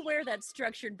 You wear that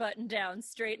structured button down,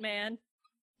 straight man.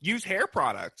 Use hair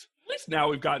product. At least now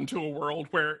we've gotten to a world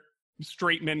where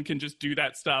straight men can just do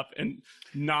that stuff and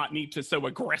not need to so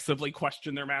aggressively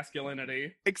question their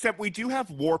masculinity. Except we do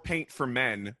have war paint for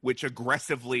men, which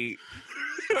aggressively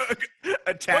What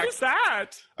attacks. is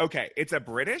that? Okay, it's a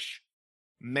British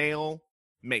male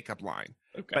makeup line.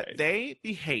 Okay. But they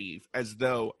behave as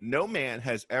though no man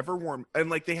has ever worn, and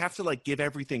like they have to like give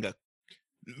everything a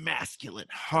masculine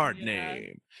hard Yeah.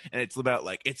 name, and it's about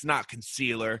like it's not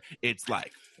concealer, it's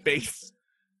like face.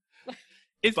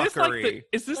 Is this fuckery.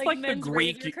 like the men's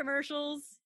Greek razor commercials?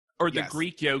 or the Yes.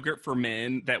 Greek yogurt for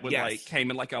men that would Yes. like came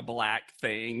in like a black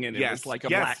thing and it Yes. was like a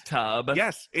Yes. black tub?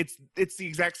 Yes, it's the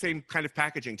exact same kind of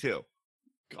packaging too.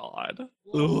 God.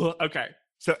 Ugh. Okay.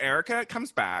 So Erica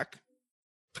comes back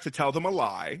to tell them a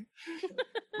lie,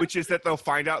 which is that they'll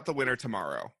find out the winner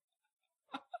tomorrow.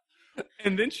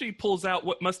 And then she pulls out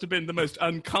what must have been the most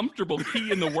uncomfortable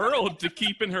key in the world to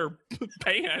keep in her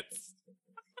pants.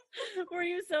 Were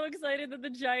you so excited that the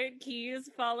giant keys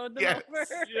followed them Yes. over?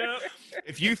 Yeah.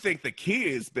 If you think the key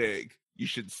is big, you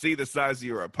should see the size of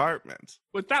your apartment.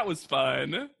 But that was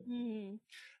fun. Hmm.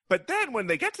 But then when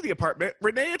they get to the apartment,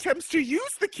 Renee attempts to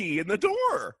use the key in the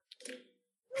door.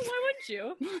 Well, why wouldn't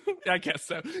you? I guess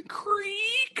so.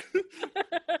 Creak.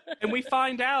 And we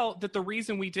find out that the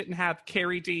reason we didn't have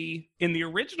Carrie D in the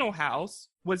original house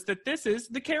was that this is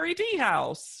the Carrie D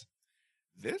house.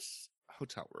 This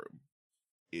hotel room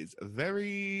is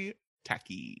very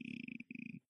tacky.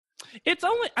 It's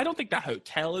only, I don't think the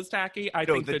hotel is tacky. I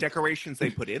No, think the that, decorations they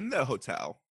put in the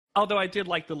hotel. although I did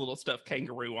like the little stuffed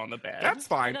kangaroo on the bed. That's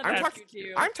fine. I know I'm that's talking. cute,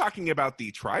 too. I'm talking about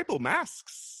the tribal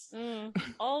masks.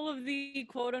 All of the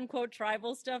quote unquote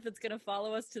tribal stuff that's going to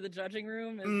follow us to the judging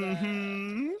room is,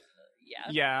 Mhm. yeah.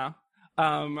 Yeah.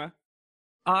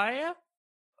 I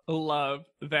love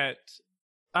that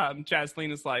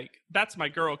Jasleen is like, that's my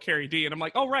girl, Carrie D. And I'm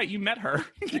like, oh, right, you met her.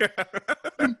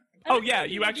 Oh, yeah,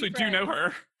 you actually do know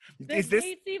her. Is this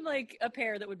They seem like a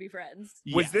pair that would be friends.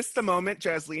 was Yes. this the moment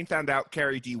Jasleen found out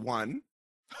Carrie D won?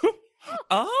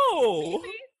 Oh,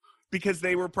 Maybe? Because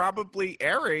they were probably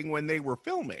airing when they were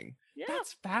filming. Yeah.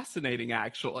 that's fascinating,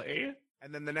 actually.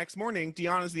 And then the next morning,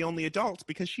 Deanna's the only adult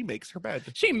because she makes her bed.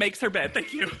 She makes her bed.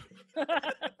 Thank you.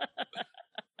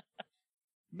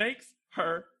 Makes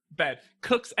her bed.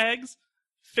 Cooks eggs.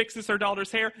 Fixes her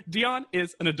daughter's hair. Dion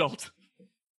is an adult.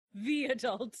 The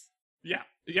adult.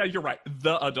 Yeah, you're right.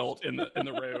 The adult in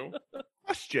the room.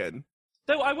 Question.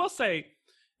 Though I will say,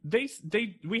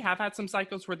 we have had some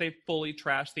cycles where they fully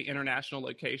trashed the international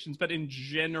locations, but in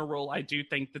general, I do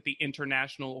think that the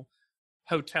international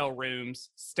hotel rooms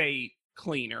stay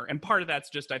cleaner, and part of that's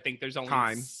just I think there's only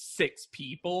Time. 6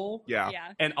 people, Yeah.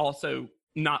 and also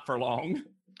not for long.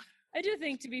 I do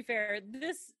think, to be fair,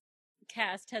 this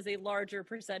cast has a larger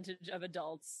percentage of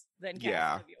adults than cast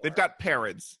Yeah. of They've got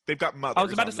parents. They've got mothers. I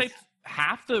was about to on say this.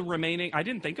 half the remaining. I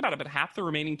didn't think about it, but half the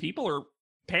remaining people are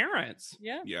parents.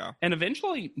 Yeah. Yeah. And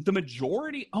eventually, the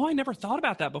majority. Oh, I never thought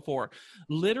about that before.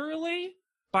 Literally,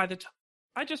 by the time.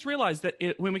 I just realized that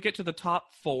when we get to the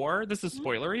top 4, this is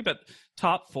spoilery, but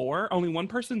top 4, only one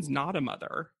person's not a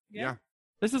mother. Yeah.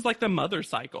 This is like the mother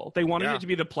cycle. They wanted Yeah. it to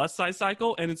be the plus size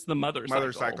cycle, and it's the mother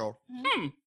cycle. Hmm.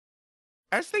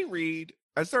 As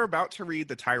they're about to read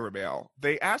the Tyra mail,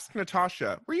 they ask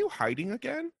Natasha, "Were you hiding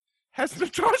again? Has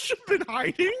Natasha been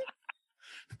hiding?"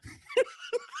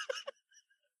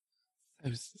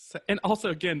 And also,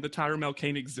 again, the Tyra Mail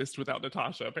can't exist without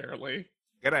Natasha, apparently.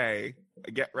 G'day.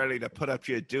 Get ready to put up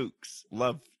your dukes.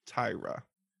 Love, Tyra.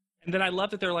 And then I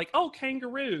love that they're like, oh,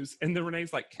 kangaroos. And then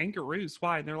Renee's like, kangaroos?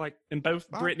 Why? And they're like, and both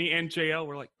Wow. Brittany and JL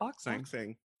were like, boxing.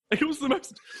 Boxing. It was the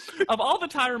most, of all the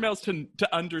Tyra Mails to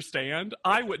understand,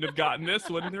 I wouldn't have gotten this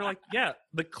one. And they're like, yeah,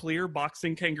 the clear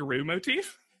boxing kangaroo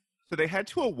motif. So they head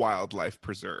to a wildlife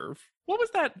preserve. What was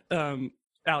that,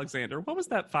 Alexander? What was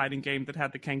that fighting game that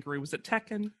had the kangaroo? Was it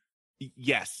Tekken?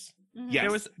 Yes. Mhm.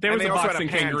 Yes. There And was they a also had boxing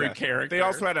panda. kangaroo character. They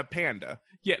also had a panda.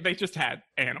 Yeah, they just had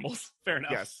animals. Fair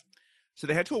enough. Yes. So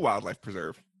they head to a wildlife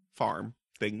preserve farm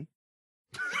thing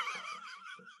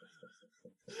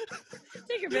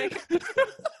Take your pick.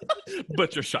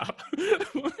 Butcher shop.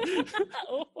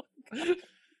 Oh,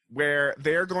 where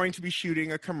they're going to be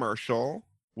shooting a commercial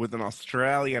with an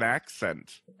Australian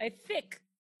accent. a thick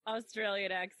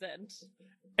Australian accent.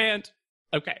 And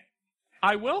okay,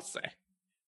 I will say,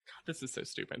 God, this is so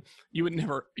stupid. You would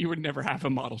never have a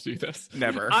model do this.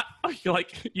 Never.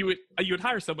 You would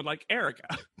hire someone like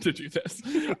Erica to do this.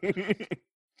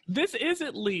 This is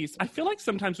at least, I feel like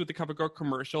sometimes with the CoverGirl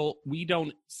commercial, we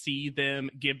don't see them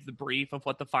give the brief of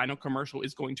what the final commercial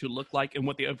is going to look like and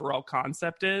what the overall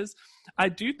concept is. I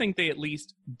do think they at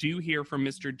least do hear from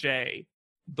Mr. J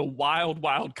the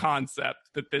wild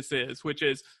concept that this is, which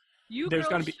is You There's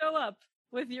girls gonna be- show up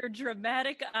with your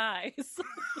dramatic eyes.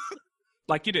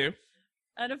 like you do.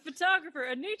 And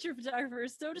a nature photographer,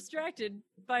 is so distracted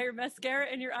by your mascara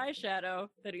and your eyeshadow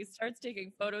that he starts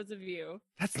taking photos of you.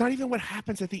 That's not even what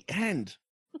happens at the end.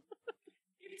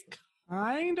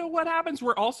 Kind of what happens.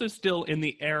 We're also still in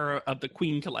the era of the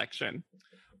Queen collection.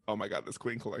 Oh my God, this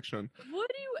Queen collection. Would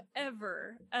you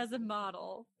ever, as a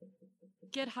model,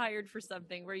 get hired for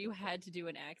something where you had to do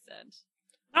an accent?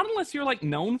 Not unless you're like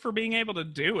known for being able to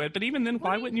do it, but even then,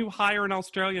 why wouldn't you hire an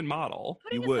Australian model?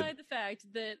 Putting You would. aside the fact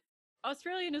that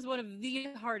Australian is one of the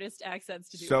hardest accents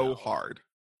to do. So well. hard.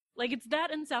 Like, it's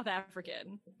that and South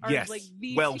African are Yes. like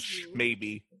the Welsh, two,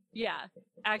 maybe. yeah,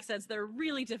 accents that are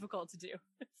really difficult to do.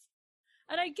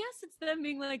 And I guess it's them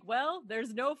being like, well,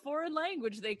 there's no foreign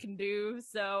language they can do,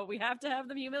 so we have to have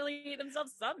them humiliate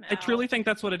themselves somehow. I truly think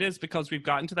that's what it is, because we've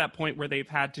gotten to that point where they've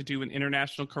had to do an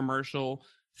international commercial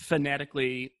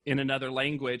phonetically in another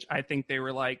language. I think they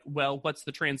were like, well, what's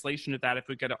the translation of that if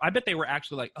we go to... I bet they were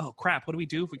actually like, oh crap, what do we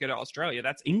do if we go to Australia?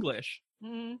 That's English.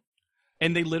 Mhm.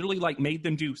 And they literally like made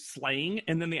them do slang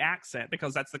and then the accent,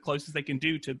 because that's the closest they can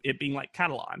do to it being like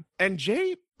Catalan. And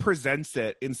Jay presents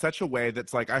it in such a way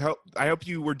that's like, I hope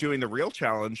you were doing the real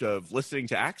challenge of listening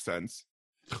to accents.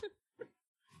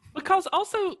 Because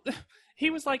also,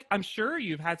 he was like, I'm sure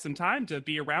you've had some time to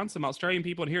be around some Australian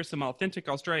people and hear some authentic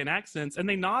Australian accents. And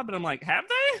they nod, but I'm like, have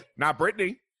they? Not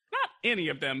Brittany. Not any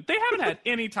of them. They haven't had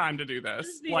any time to do this.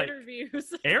 Just the Like,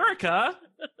 interviews. Erica.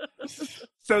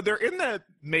 So they're in the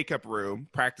makeup room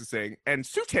practicing, and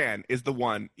Sutan is the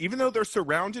one, even though they're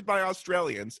surrounded by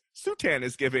Australians, Sutan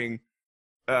is giving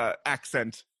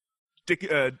accent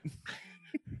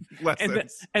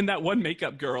lessons. And that one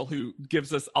makeup girl who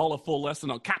gives us all a full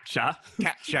lesson on CAPTCHA.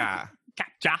 Catcha.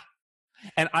 Captcha.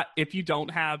 And if you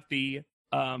don't have the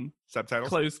Subtitles.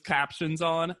 closed captions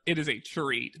on, it is a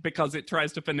treat because it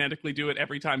tries to phonetically do it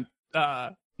every time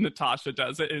Natasha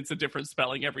does it. And it's a different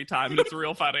spelling every time. And it's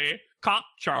real funny.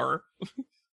 Captcha.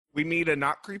 We meet a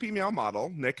not creepy male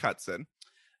model, Nick Hudson.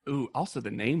 Ooh, also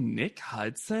the name Nick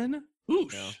Hudson. Ooh,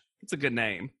 Yeah. it's a good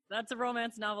name. That's a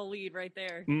romance novel lead right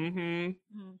there.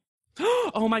 Mm-hmm. Mhm.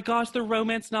 Oh my gosh, the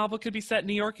romance novel could be set in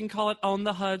New York and call it On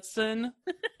the Hudson.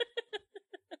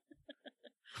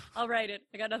 I'll write it.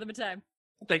 I got nothing but time.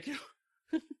 Thank you.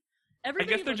 I Everybody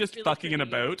guess they're looks just really fucking in a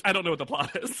pretty. boat. I don't know what the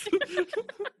plot is.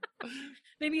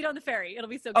 They meet on the ferry. It'll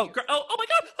be so oh, cute. oh my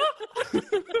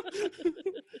god!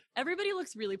 Everybody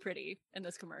looks really pretty in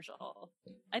this commercial.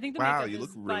 I think the Wow, makeup you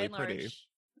is look by really and pretty. large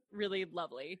really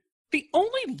lovely. The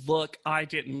only look I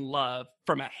didn't love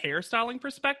from a hairstyling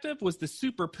perspective was the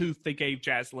super poof they gave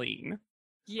Jasleen.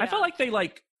 Yeah. I felt like they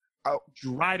Oh.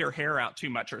 dried her hair out too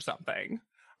much or something.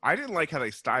 I didn't like how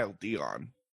they styled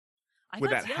Dion. I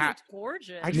with thought that Dion hat. looked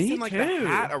gorgeous. I just Me didn't like too. the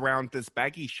hat around this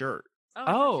baggy shirt. I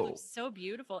thought Oh. she looked so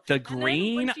beautiful. The And then when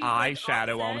green she's, like,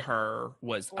 eyeshadow on offset- her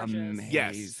was Gorgeous.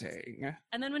 amazing.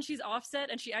 And then when she's offset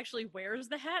and she actually wears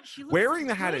the hat, she looks Wearing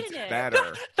the hat good is in it.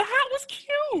 better. The hat was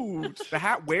cute. The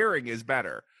hat wearing is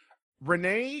better.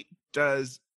 Renee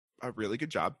does a really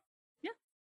good job. She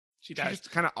She's does.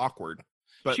 just kind of awkward.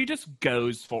 But She just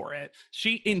goes for it.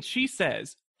 She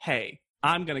says, "Hey,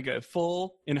 I'm gonna go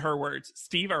full," in her words,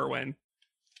 Steve Irwin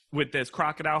with this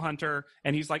crocodile hunter,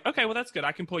 and he's like, "Okay, well that's good.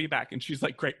 I can pull you back." And she's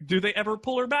like, "Great." Do they ever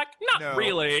pull her back? Not No.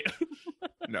 really.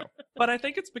 no. But I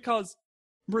think it's because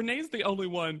Renee's the only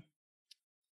one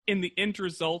in the end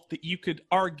result that you could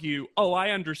argue, "Oh, I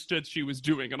understood she was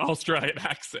doing an Australian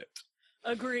accent."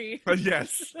 Agree. But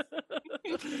yes.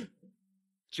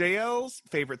 JL's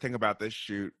favorite thing about this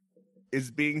shoot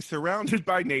is being surrounded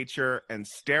by nature and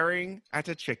staring at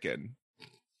a chicken.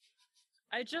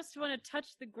 I just want to touch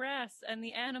the grass and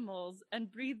the animals and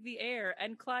breathe the air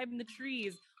and climb the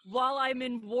trees while I'm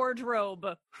in wardrobe.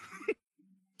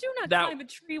 Do not That- climb a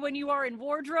tree when you are in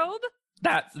wardrobe.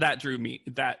 That drew me.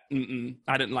 I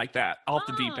didn't like that. Off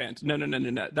the deep Ah. end.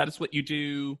 No. That is what you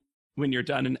do when you're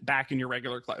done and back in your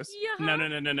regular clothes. Yeah. No.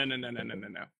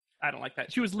 I don't like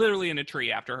that. She was literally in a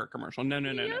tree after her commercial. No.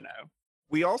 Yep.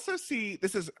 We also see,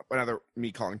 this is another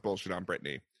me calling bullshit on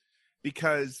Brittany,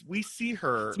 because we see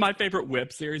her, It's my favorite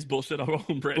whip series. Bullshit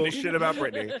on Brittany. bullshit about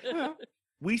Brittany.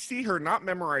 We see her not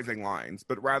memorizing lines,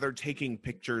 but rather taking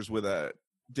pictures with a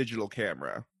digital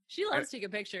camera. She loves taking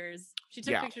pictures. She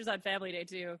took Yeah. pictures on Family Day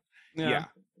too. Yeah.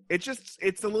 It's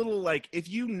a little like, if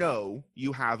you know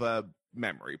you have a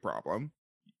memory problem,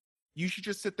 you should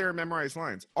just sit there and memorize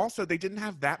lines. Also, they didn't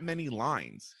have that many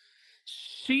lines.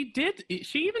 She did.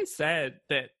 She even said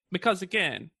that because,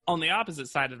 again, on the opposite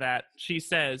side of that, she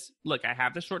says, "Look, I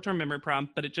have the short-term memory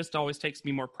problem, but it just always takes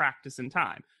me more practice and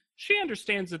time." She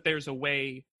understands that there's a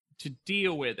way to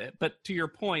deal with it, but to your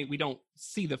point, we don't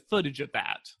see the footage of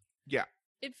that.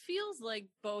 It feels like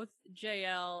both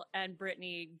JL and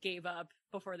Brittany gave up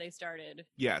before they started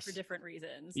Yes. for different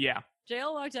reasons. Yeah.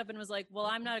 JL walked up and was like, "Well,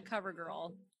 I'm not a cover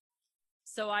girl,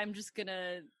 so I'm just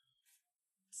gonna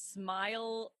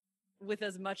smile with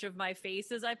as much of my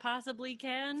face as I possibly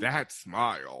can." That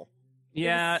smile. It was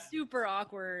Yeah. super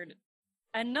awkward,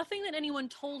 and nothing that anyone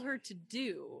told her to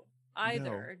do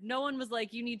either. No one was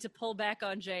like, "You need to pull back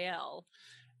on JL."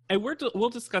 And we'll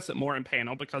discuss it more in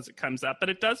panel because it comes up, but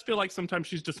it does feel like sometimes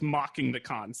she's just mocking the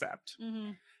concept.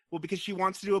 Mm-hmm. Well, because she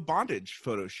wants to do a bondage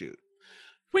photo shoot.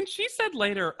 When she said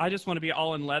later, "I just want to be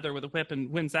all in leather with a whip," and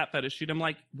wins that photo shoot, I'm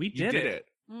like, we You did, did it. it.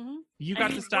 Mm-hmm. You And got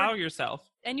you to style weren't- yourself.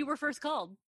 And you were first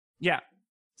called. Yeah.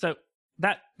 So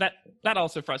that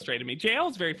also frustrated me. JL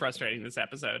is very frustrating this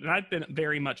episode, and I've been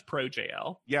very much pro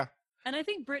JL. And I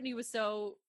think Brittany was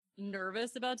so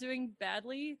nervous about doing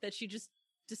badly that she just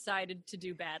decided to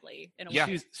do badly in a Yeah.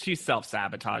 way. She's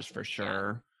self-sabotaged for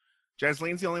sure.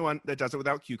 Jasleen's the only one that does it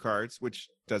without cue cards, which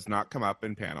does not come up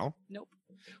in panel. Nope.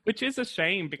 Which is a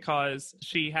shame because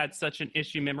she had such an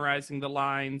issue memorizing the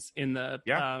lines in the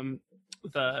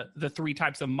the 3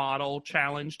 types of model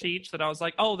challenge teach that I was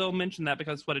like, oh, they'll mention that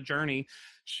because what a journey.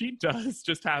 She does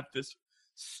just have this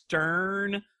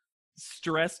stern,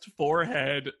 stressed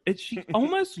forehead. She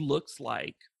almost looks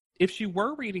like, if she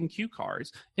were reading cue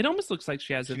cards, it almost looks like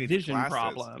she has She a needs vision glasses.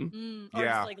 problem. Or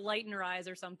Yeah. just like light in her eyes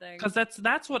or something. Because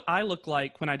that's what I look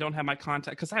like when I don't have my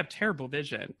contact, because I have terrible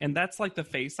vision, and that's like the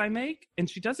face I make. And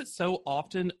she does it so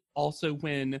often also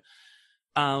when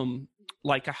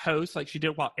like a host, like she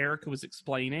did while Erica was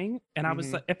explaining, and I was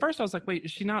Mhm. like, at first I was like, wait, is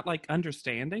she not like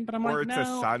understanding? But I'm Or like, it's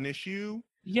no, a sun issue.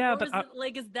 yeah, Or but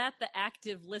is that the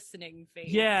active listening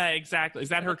phase? yeah, exactly. Is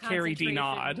that Or her the Carrie D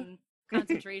nod? concentration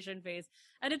concentration face.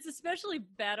 And it's especially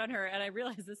bad on her, and I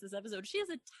realized this episode. She has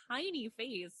a tiny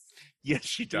face. Yes,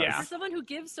 she does. Yeah. For someone who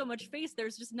gives so much face,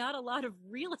 there's just not a lot of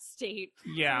real estate.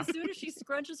 Yeah. So as soon as she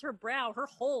scrunches her brow, her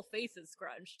whole face is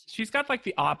scrunched. She's got like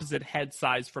the opposite head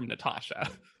size from Natasha.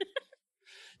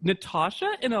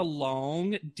 Natasha in a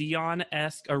long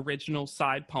Dion-esque original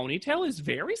side ponytail is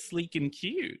very sleek and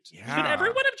cute. Should Yeah.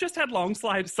 everyone have just had long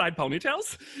side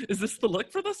ponytails? Is this the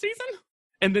look for the season?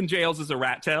 And then Jails is a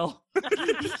rat tail.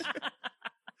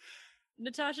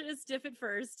 Natasha is stiff at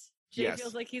first. Jay Yes.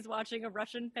 feels like he's watching a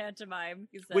Russian pantomime,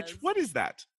 he says. What is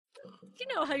that? You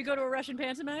know how you go to a Russian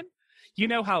pantomime? You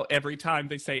know how every time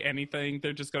they say anything,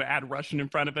 they're just going to add Russian in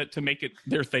front of it to make it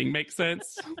their thing make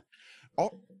sense?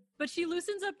 Oh, But she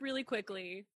loosens up really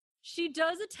quickly. She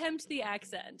does attempt the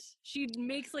accent. She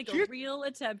makes like She- a real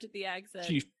attempt at the accent,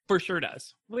 She for sure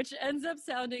does. which ends up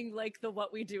sounding like the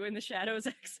What We Do in the Shadows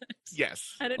accent.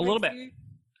 yes. And it A little makes bit. me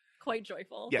quite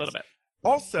joyful. Yes. A little bit.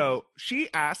 Also,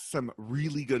 she asks some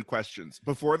really good questions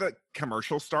before the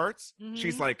commercial starts.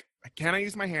 She's Mhm. like, "Can I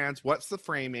use my hands? What's the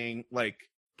framing?" Like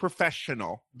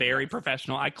professional. Very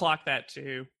professional. I clocked that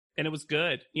too. And it was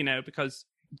good, because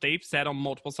they've said on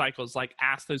multiple cycles, like,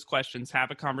 ask those questions, have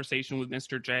a conversation with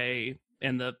Mr. J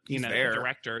and the, He's the there.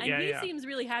 director. And yeah, he yeah. seems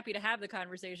really happy to have the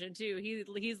conversation too.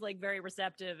 He's like very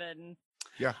receptive and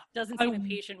Yeah. doesn't I- seem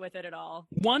impatient with it at all.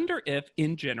 Wonder if,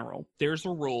 in general, there's a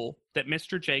rule that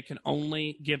Mr. J can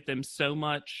only give them so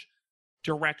much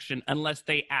direction unless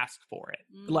they ask for it.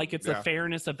 Like it's Yeah. a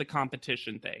fairness of the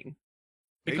competition thing.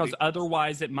 Maybe. Because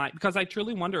otherwise it might, because I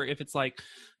truly wonder if it's like,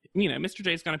 Mr.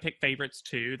 J's going to pick favorites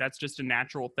too. That's just a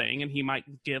natural thing. And he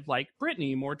might give like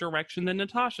Brittany more direction than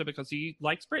Natasha because he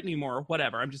likes Brittany more or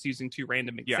whatever. I'm just using two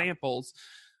random Yeah. examples.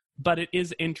 But it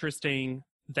is interesting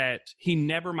that he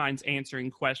never minds answering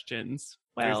questions.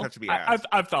 They just Well, have to be I've asked.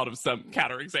 I've thought of some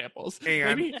counter examples.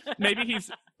 And- Maybe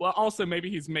he's also maybe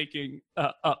he's making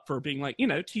up for being like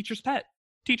teacher's pet.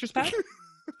 Teacher's pet.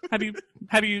 Have you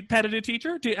petted a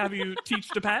teacher? Have you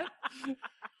teached a pet?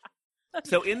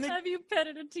 So in the Have you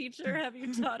petted a teacher? Have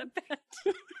you taught a pet?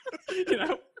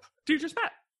 Teacher's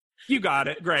pet. You got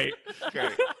it. Great. okay.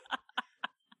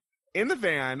 In the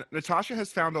van, Natasha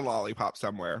has found a lollipop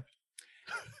somewhere.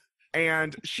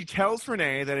 And she tells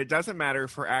Renee that it doesn't matter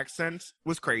if her accent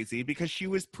was crazy because she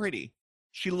was pretty.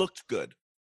 She looked good.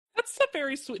 That's a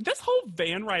very sweet. This whole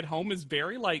van ride home is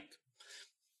very like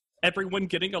everyone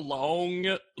getting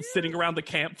along, sitting around the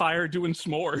campfire doing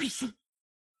s'mores.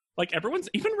 Like everyone's,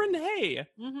 even Renee.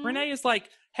 Mhm. Renee is like,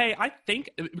 hey, I think,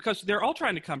 because they're all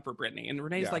trying to comfort Brittany, and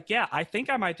Renee's Yeah. like, yeah, I think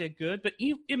I might do good, but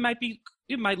it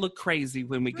might look crazy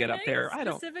when we get up Renee there. is I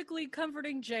don't. specifically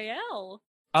comforting JL.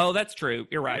 Oh, that's true.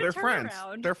 You're right. They're turn friends.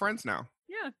 around. They're friends now.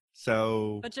 Yeah,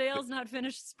 So but JL's not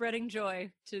finished spreading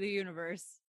joy to the universe,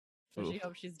 so she Oof.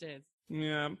 hopes she stays.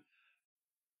 Yeah.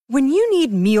 When you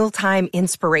need mealtime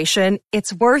inspiration,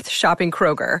 it's worth shopping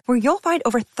Kroger, where you'll find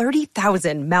over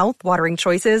 30,000 mouth-watering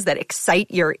choices that excite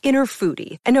your inner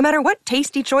foodie. And no matter what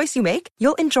tasty choice you make,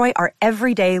 you'll enjoy our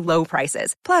everyday low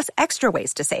prices, plus extra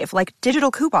ways to save, like digital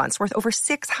coupons worth over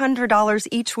 $600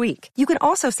 each week. You can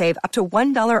also save up to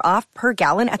 $1 off per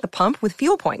gallon at the pump with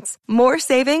fuel points. More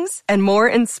savings and more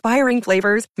inspiring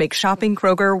flavors make shopping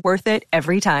Kroger worth it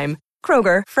every time.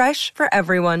 Kroger, fresh for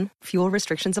everyone. Fuel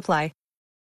restrictions apply.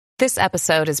 This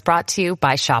episode is brought to you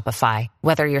by Shopify.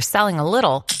 Whether you're selling a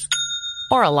little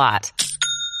or a lot,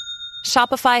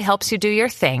 Shopify helps you do your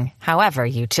thing, however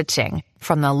you cha-ching.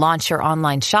 From the launch your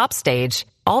online shop stage,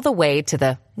 all the way to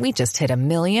the we just hit 1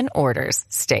 million orders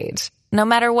stage. No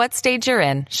matter what stage you're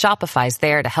in, Shopify's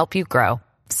there to help you grow.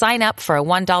 Sign up for a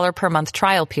 $1 per month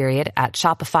trial period at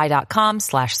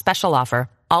shopify.com/special offer,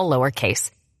 all lowercase.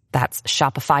 That's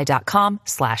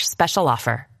shopify.com/special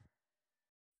offer.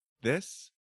 this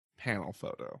panel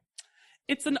photo.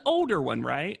 It's an older one,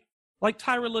 right? Like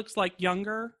Tyra looks like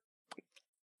younger.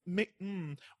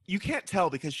 You can't tell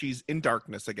because she's in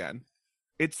darkness again.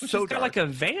 It's She's so got dark. like a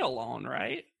veil on,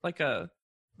 right? No,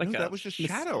 that was just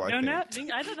shadow, I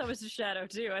think. I thought that was a shadow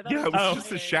too. I thought Yeah, it was was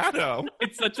just a lighting. shadow.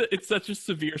 It's such a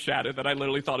severe shadow that I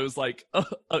literally thought it was like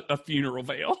a funeral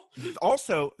veil.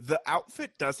 Also, the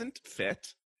outfit doesn't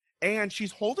fit, and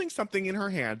she's holding something in her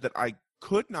hand that I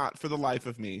could not, for the life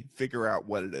of me, figure out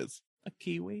what it is. A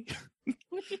kiwi.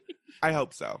 I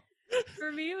hope so.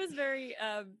 For me, it was very.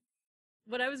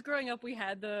 When I was growing up, we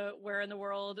had the "Where in the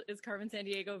World is Carmen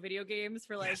Sandiego" video games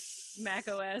for like Yes. Mac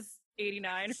OS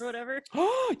 89 or whatever.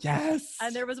 Oh yes.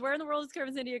 And there was "Where in the World is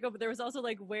Carmen Sandiego," but there was also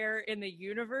like "Where in the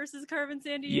Universe is Carmen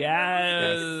Sandiego."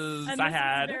 Yes, And I this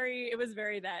had. it was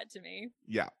very that to me.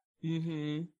 Yeah,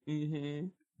 Mm-hmm. Mm-hmm.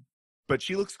 but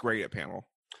she looks great at panel.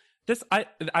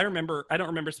 I remember, I don't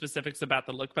remember specifics about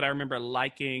the look, but I remember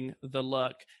liking the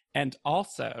look. And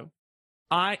also,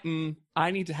 I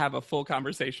need to have a full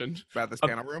conversation About this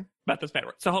panel room? about this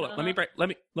panel. So hold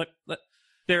on,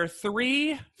 there are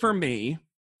three for me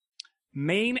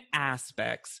main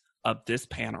aspects of this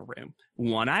panel room.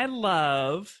 One I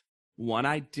love, one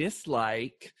I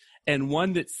dislike, and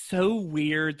one that's so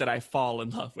weird that I fall in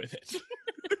love with it.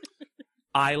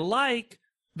 I like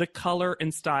the color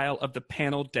and style of the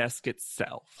panel desk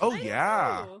itself. Oh,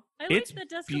 yeah. I like It's that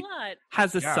desk be- a lot.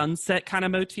 Has a Yeah. sunset kind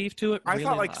of motif to it. I Really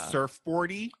thought like love.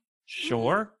 surfboardy.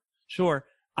 Sure. Yeah,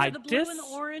 I the blue and the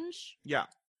orange. Yeah.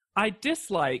 I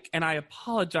dislike, and I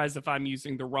apologize if I'm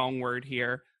using the wrong word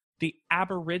here, the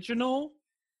Aboriginal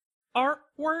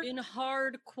artwork. In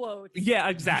hard quotes. Yeah,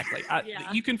 exactly.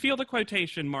 Yeah. You can feel the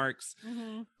quotation marks,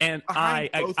 Mhm. and Behind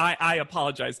both- I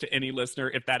apologize to any listener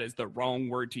if that is the wrong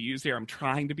word to use here. I'm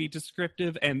trying to be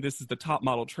descriptive, and this is the top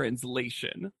model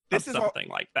translation This of is all- something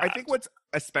like that. I think what's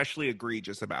especially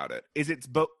egregious about it is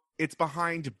it's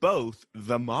behind both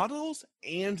the models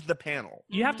and the panel.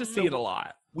 you have to see it a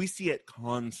lot. We see it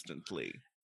constantly.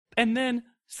 And then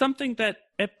something that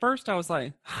at first I was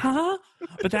like, huh?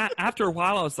 But that after a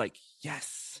while I was like,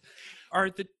 yes, are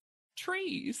the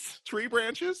trees Tree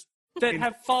branches? that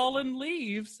have fallen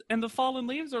leaves. And the fallen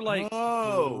leaves are like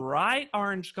Oh. bright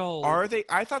orange gold. Are they?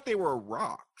 I thought they were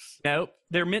rocks. Nope,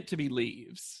 they're meant to be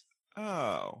leaves.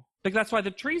 Oh. Like that's why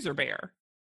the trees are bare.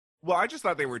 Well, I just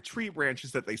thought they were tree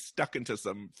branches that they stuck into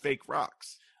some fake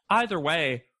rocks. Either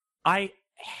way, I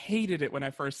hated it when I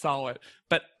first saw it.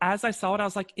 But as I saw it, I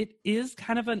was like, it is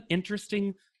kind of an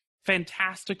interesting,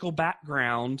 fantastical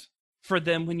background for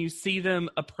them when you see them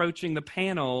approaching the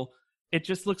panel. It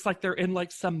just looks like they're in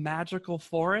like some magical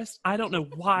forest. I don't know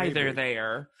why Maybe. they're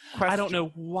there. I don't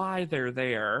know why they're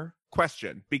there.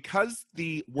 Question. Because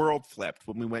the world flipped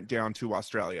when we went down to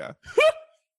Australia,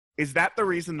 is that the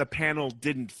reason the panel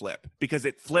didn't flip? Because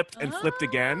it flipped and flipped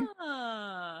again?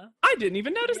 Ah. I didn't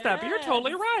even notice that, but you're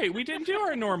totally Yes. right. We didn't do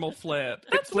our normal flip.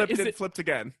 It flipped is and it- flipped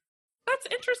again. That's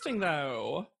interesting,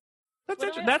 though.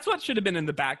 What I- That's what should have been in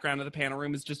the background of the panel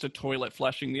room is just a toilet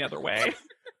flushing the other way.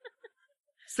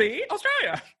 See?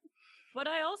 Australia. What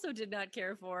I also did not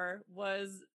care for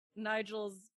was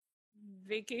Nigel's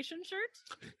vacation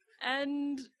shirt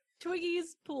and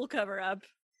Twiggy's pool cover up.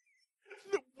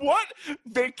 What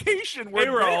vacation were they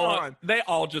on? They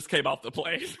all just came off the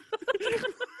plane.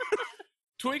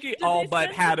 Twiggy Did all they but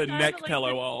spend had a some time neck at, like,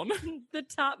 pillow on. The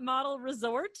top model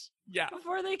resort Yeah.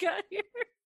 before they got here.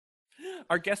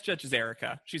 Our guest judge is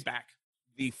Erica. She's back.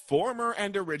 The former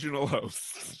and original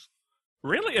hosts.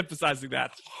 Really emphasizing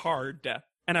that hard.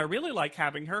 And I really like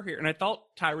having her here. And I thought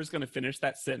Tyra was going to finish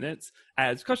that sentence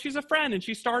as, because she's a friend and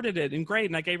she started it and great.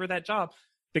 And I gave her that job.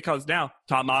 Because now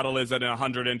top model is in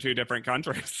 102 different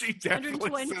countries. She definitely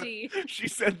 120. she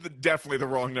said definitely the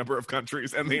wrong number of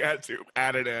countries, and they had to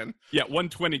add it in. Yeah,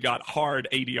 120 got hard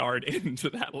ADR'd into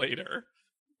that later.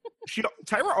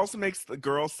 Tyra also makes the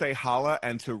girls say holla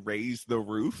and to raise the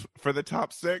roof for the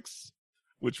top 6,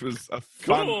 which was a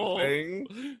fun Cool.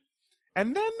 thing.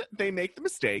 And then they make the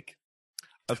mistake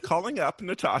of calling up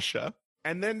Natasha,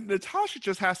 and then Natasha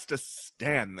just has to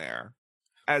stand there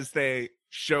as they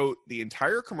show the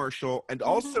entire commercial and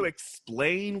also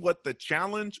explain what the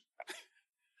challenge.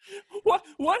 What?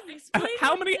 Explain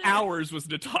How what many the- hours was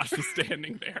Natasha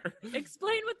standing there?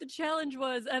 Explain what the challenge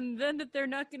was, and then that they're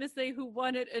not going to say who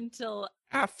won it until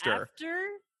After.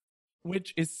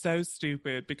 Which is so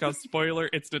stupid because, spoiler,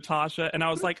 it's Natasha. And I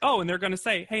was like, oh, and they're going to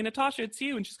say, hey, Natasha, it's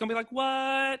you. And she's going to be like,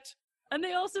 what? And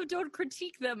they also don't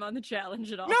critique them on the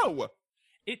challenge at all. No.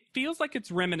 It feels like it's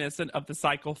reminiscent of the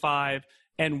Cycle 5,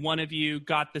 and one of you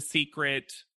got the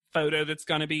secret photo that's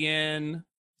going to be in,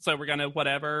 so we're going to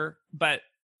whatever. But,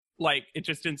 like, it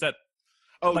just ends up,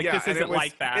 Oh, like, yeah. this and isn't it was,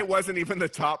 like that. It wasn't even the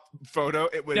top photo.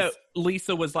 It was. no,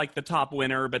 Lisa was, like, the top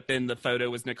winner, but then the photo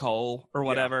was Nicole or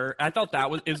whatever. I thought that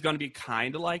was going to be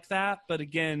kind of like that. But,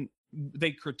 again,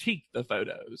 they critiqued the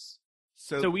photos.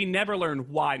 So we never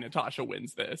learn why Natasha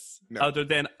wins this, No. other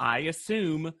than, I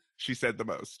assume, She said the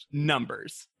most.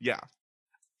 numbers. Yeah.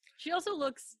 She also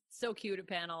looks so cute at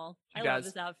panel. She I love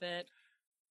does. this outfit.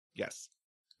 Yes.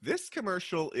 This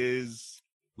commercial is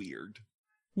weird.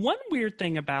 One weird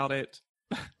thing about it,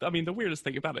 I mean, the weirdest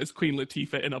thing about it is Queen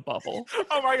Latifah in a bubble.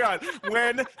 Oh my God.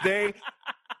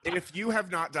 If you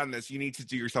have not done this, you need to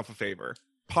do yourself a favor.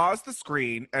 Pause the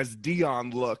screen as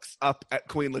Dion looks up at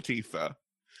Queen Latifah.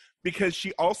 Because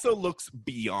she also looks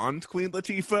beyond Queen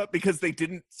Latifah because they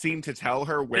didn't seem to tell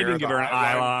her They where didn't the give her an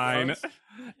eye line. was.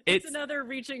 It's another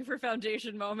reaching for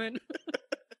foundation moment.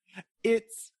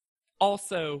 It's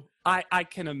Also, I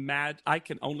can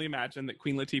only imagine that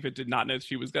Queen Latifah did not know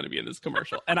she was going to be in this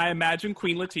commercial. And I imagine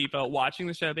Queen Latifah watching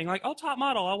the show being like, oh, Top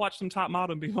Model. I'll watch some Top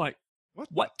Model, and being like,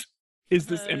 what is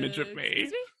this image of me?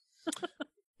 Excuse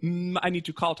me? I need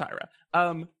to call Tyra.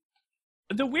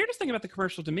 The weirdest thing about the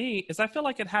commercial to me is I feel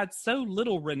like it had so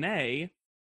little Renee,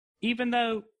 even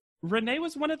though Renee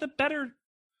was one of the better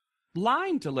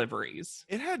line deliveries.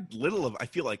 It had little of, I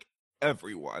feel like,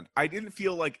 everyone. I didn't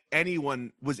feel like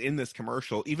anyone was in this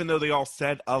commercial, even though they all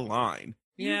said a line.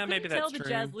 Yeah, You maybe couldn't that's tell true.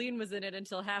 that Jasleen was in it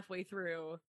until halfway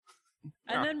through. Yeah.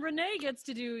 And then Renee gets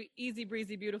to do Easy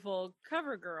Breezy Beautiful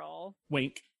Cover Girl.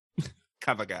 Wink.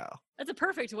 Cover girl. That's a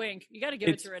perfect wink. You got to give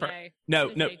It's it to Renee. No,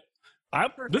 It's no. a-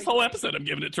 This Perfect. whole episode, I'm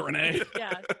giving it to Renee.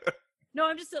 Yeah. No,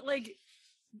 I'm just like,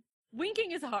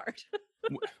 winking is hard.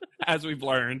 As we've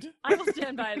learned. I will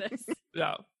stand by this.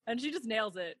 Yeah. And she just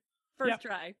nails it. First Yep.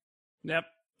 try. Yep.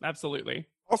 Absolutely.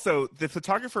 Also, the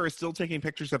photographer is still taking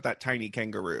pictures of that tiny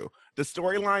kangaroo. The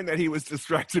storyline that he was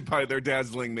distracted by their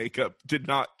dazzling makeup did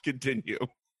not continue.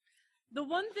 The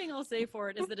one thing I'll say for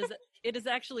it is that it is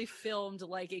actually filmed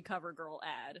like a CoverGirl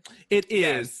ad. It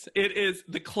is. It is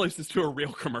the closest to a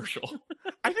real commercial.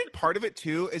 I think part of it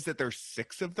too is that there's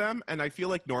 6 of them, and I feel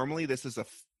like normally this is a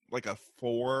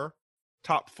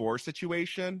top 4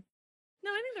 situation. No,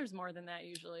 I think there's more than that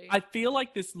usually. I feel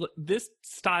like this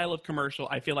style of commercial,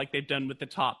 I feel like they've done with the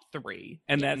top 3,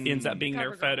 and that ends up being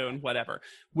their CoverGirl. photo and whatever.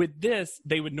 With this,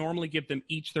 they would normally give them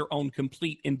each their own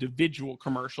complete individual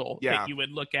commercial Yeah. that you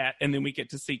would look at, and then we get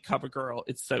to see CoverGirl.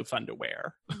 It's so fun to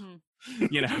wear. Mhm.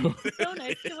 You know? So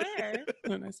nice to wear.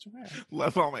 So nice to wear.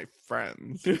 Love all my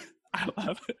friends. I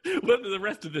love it. Well, the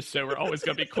rest of the show, we're always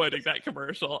going to be quoting that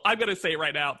commercial. I'm going to say it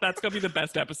right now. That's going to be the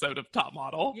best episode of Top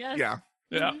Model. Yes. Yeah.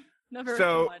 Yeah. Mhm. Number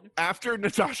So 1. after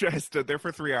Natasha has stood there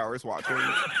for 3 hours watching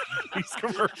these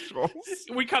commercials,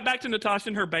 We come back to Natasha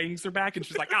and her bangs are back, and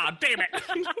she's like, ah, damn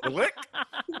it. lick.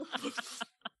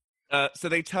 So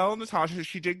they tell Natasha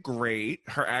she did great.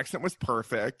 Her accent was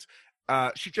perfect.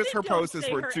 Her Don't poses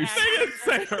say were her too. accent. They didn't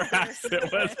say her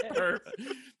accent was perfect.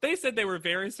 They said they were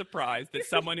very surprised that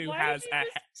someone who Why has did you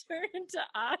just turn into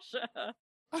Asha?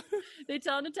 They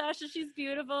tell Natasha she's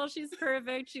beautiful, she's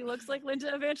perfect, she looks like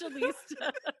Linda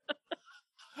Evangelista.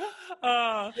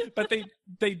 but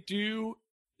they do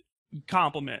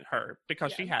compliment her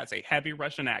because she has a heavy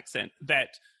Russian accent. That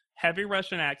heavy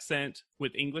Russian accent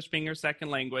with English being her second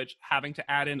language, having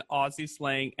to add in Aussie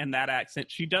slang and that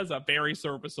accent, she does a very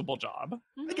serviceable job.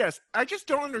 I guess I just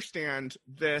don't understand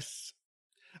this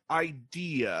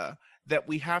idea that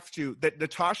that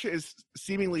Natasha is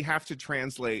seemingly have to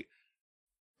translate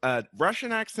a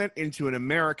Russian accent into an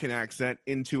American accent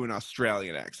into an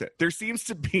Australian accent. There seems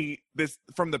to be this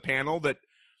from the panel that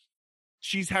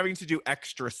she's having to do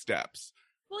extra steps.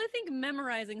 Well, I think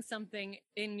memorizing something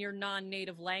in your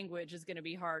non-native language is going to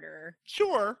be harder.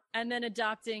 Sure. And then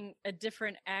adopting a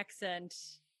different accent,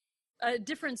 a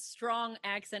different strong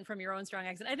accent from your own strong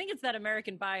accent. I think it's that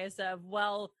American bias of,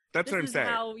 well, That's this what I'm is saying.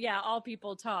 how, all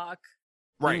people talk.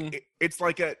 Right. Mhm.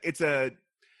 It's a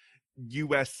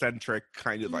US centric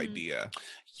kind of Mhm. idea.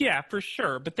 Yeah, for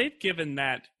sure. But they've given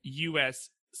that US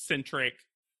centric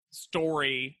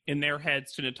story in their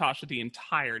heads to Natasha the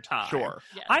entire time. Sure.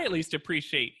 Yes. I at least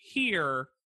appreciate here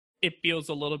it feels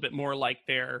a little bit more like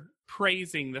they're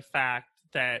praising the fact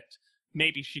that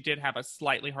maybe she did have a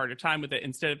slightly harder time with it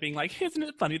instead of being like, isn't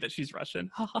it funny that she's Russian?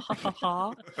 Ha ha ha ha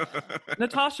ha.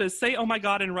 Natasha, say oh my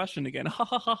god in Russian again. Ha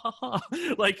ha ha ha ha.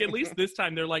 Like, at least this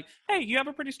time they're like, hey, you have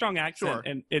a pretty strong accent. Sure.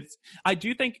 And I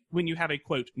do think when you have a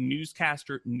quote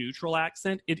newscaster neutral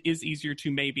accent, it is easier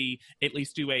to maybe at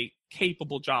least do a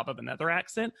capable job of another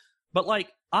accent. But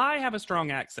like, I have a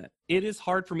strong accent. It is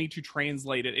hard for me to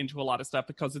translate it into a lot of stuff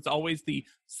because it's always the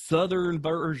Southern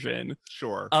version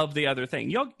Sure. of the other thing.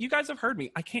 You guys have heard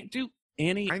me. I can't do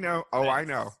any I know. Oh, I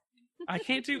know. I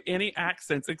can't do any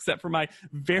accents except for my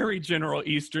very general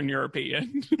Eastern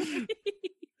European.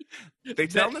 They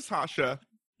tell Natasha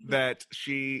that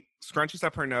she scrunches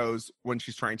up her nose when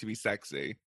she's trying to be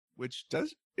sexy,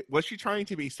 was she trying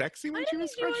to be sexy when I she didn't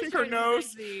was think she scrunching her trying to be nose?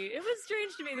 sexy. It was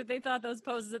strange to me that they thought those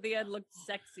poses at the end looked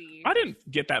sexy. I didn't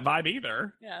get that vibe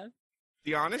either. Yeah.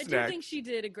 The I honest do neck, think she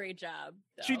did a great job.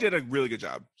 she though. did a really good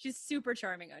job. She's super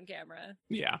charming on camera.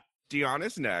 Yeah.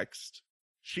 Deanna's next.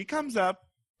 She comes up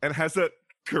and has a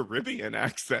Caribbean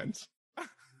accent,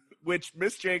 which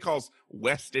Miss J calls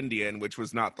West Indian, which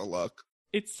was not the look.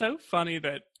 It's so funny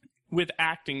that with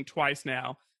acting twice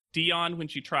now, Dion, when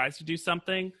she tries to do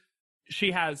something,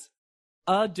 she has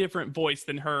a different voice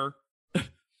than her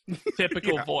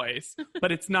typical Yeah. voice,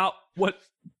 but it's not what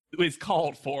is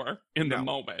called for in the No.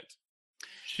 moment.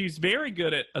 She's very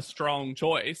good at a strong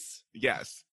choice.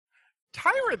 Yes.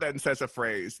 Tyra then says a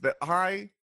phrase that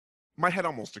my head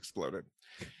almost exploded.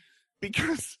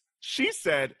 Because she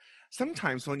said,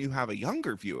 sometimes when you have a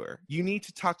younger viewer, you need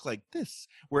to talk like this,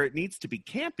 where it needs to be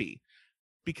campy.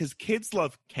 Because kids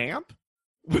love camp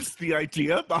was the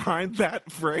idea behind that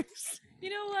phrase. You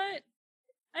know what?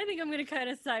 I think I'm going to kind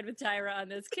of side with Tyra on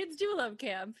this. Kids do love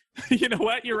camp. You know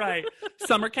what? You're right.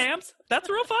 Summer camps, that's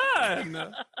real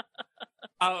fun.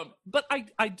 But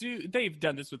I do. They've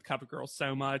done this with CoverGirl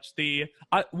so much.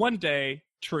 One day,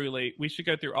 truly, we should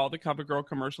go through all the CoverGirl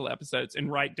commercial episodes and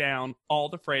write down all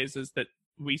the phrases that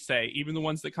we say, even the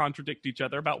ones that contradict each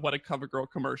other, about what a CoverGirl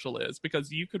commercial is. Because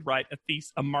you could write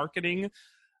a marketing,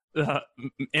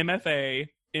 MFA,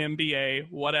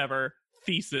 MBA, whatever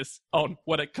thesis on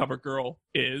what a CoverGirl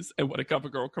is and what a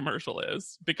CoverGirl commercial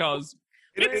is. Because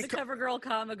Where the CoverGirl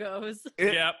comma goes.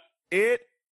 It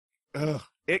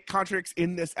contradicts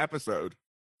in this episode.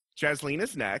 Jasleen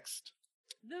is next.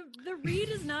 The read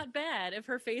is not bad if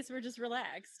her face were just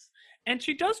relaxed. And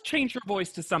she does change her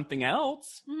voice to something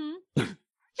else. Mm-hmm.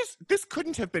 This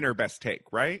couldn't have been her best take,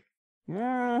 right?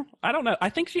 I don't know. I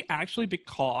think she actually,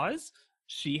 because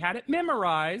she had it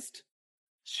memorized,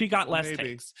 she got less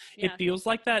takes. Yeah. It feels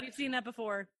like that. We've seen that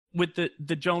before. With the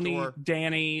Joni, Sure.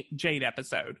 Danny, Jade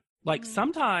episode. Like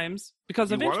sometimes,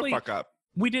 because You eventually want to fuck up.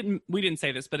 we didn't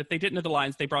say this, but if they didn't know the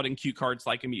lines, they brought in cue cards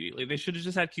like immediately. They should have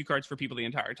just had cue cards for people the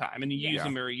entire time, and you use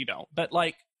them or you don't. But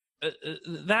like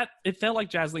that, it felt like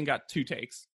Jasleen got 2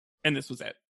 takes, and this was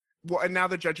it. Well, and now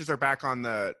the judges are back on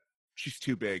the she's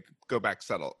too big, go back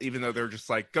subtle. Even though they're just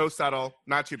like, go subtle,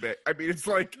 not too big. I mean, it's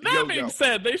like That being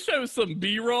said, they show some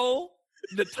B-roll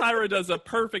that Tyra does a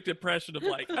perfect impression of,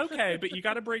 like, okay, but you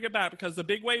got to bring it back because the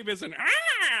big wave isn't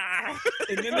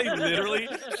and then they literally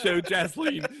show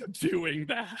Jasleen doing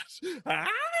that.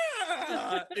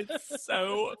 It's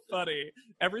so funny.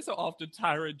 Every so often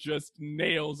Tyra just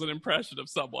nails an impression of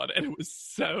someone, and it was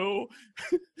so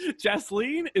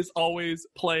Jasleen is always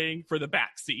playing for the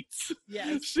back seats.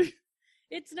 Yes.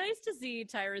 It's nice to see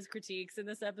Tyra's critiques in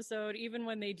this episode, even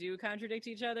when they do contradict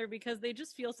each other, because they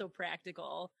just feel so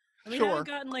practical. I mean, I haven't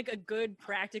gotten like a good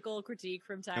practical critique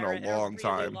from Tyra in a long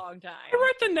time. I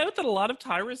wrote the note that a lot of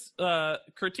Tyra's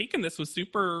critique in this was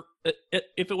super,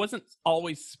 if it wasn't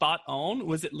always spot on,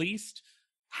 was at least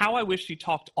how I wish she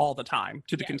talked all the time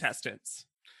to the contestants.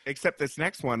 Except this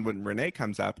next one when Renee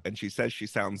comes up and she says she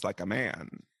sounds like a man.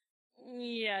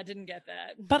 Yeah, I didn't get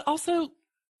that. But also,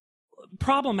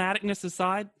 problematicness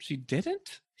aside, she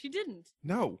didn't. She didn't.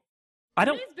 No. I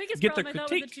don't Renee's biggest get the problem, I thought,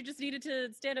 critique. was that she just needed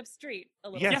to stand up straight a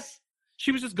little Yes. bit. Yeah.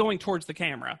 She was just going towards the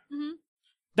camera. Mm-hmm.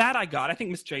 That I got. I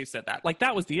think Miss J said that. Like,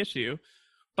 that was the issue.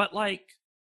 But, like,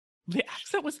 the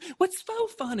accent was what's so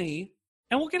funny,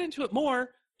 and we'll get into it more.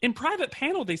 In private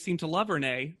panel, they seem to love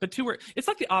Renee, but to her, it's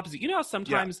like the opposite. You know how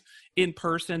sometimes in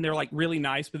person they're like really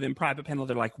nice, but in private panel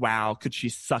they're like, "Wow, could she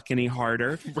suck any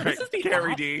harder?" Right. This is the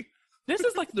Carrie D. This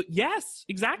is like yes,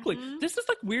 exactly. Mm-hmm. This is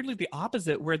like weirdly the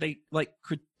opposite, where they like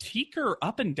critique her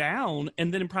up and down,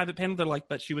 and then in private panel they're like,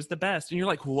 "But she was the best," and you're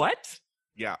like, "What?"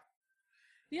 Yeah.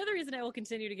 The other reason I will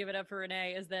continue to give it up for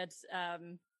Renee is that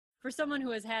for someone who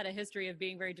has had a history of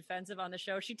being very defensive on the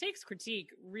show, she takes critique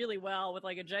really well with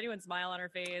like a genuine smile on her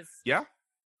face. Yeah.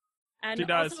 And She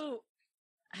does. also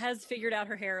has figured out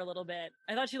her hair a little bit.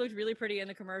 I thought she looked really pretty in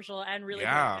the commercial and really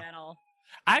Yeah. good in panel.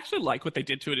 I actually like what they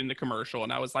did to it in the commercial,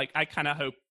 and I was like, I kind of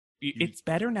hope it's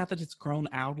better now that it's grown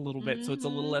out a little bit, so it's a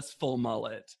little Mhm. less full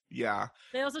mullet. Yeah.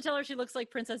 They also tell her she looks like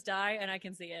Princess Di, and I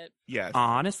can see it. Yes.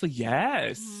 Honestly,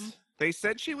 yes. Mhm. They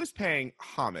said she was paying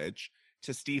homage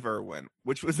to Steve Irwin,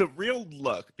 which was a real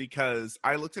look because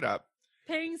I looked it up.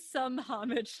 Paying some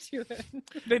homage to him.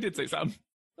 They did say something.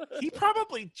 He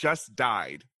probably just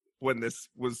died when this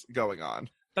was going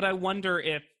on. But I wonder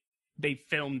if they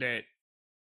filmed it.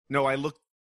 No, I looked.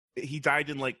 He died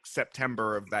in like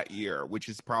September of that year, which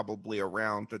is probably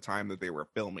around the time that they were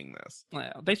filming this.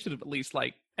 Well, they should have at least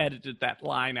like edited that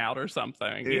line out or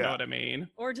something. You know Yeah. what I mean?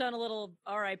 Or done a little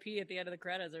RIP at the end of the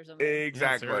credits or something.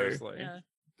 Exactly. Yeah, seriously.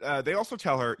 Yeah. They also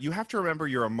tell her, you have to remember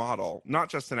you're a model, not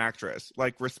just an actress,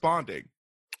 like responding.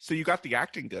 So you got the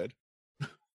acting good.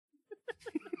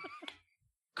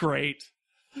 Great.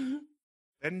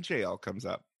 Then JL comes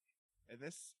up. And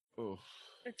this, oh,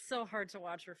 It's so hard to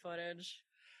watch her footage.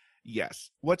 yes.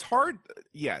 What's hard,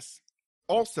 yes.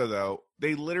 Also, though,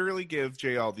 they literally give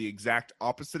JL the exact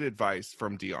opposite advice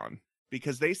from Dion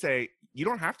because they say, you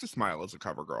don't have to smile as a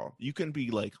cover girl. You can be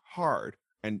like hard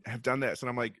and have done this. And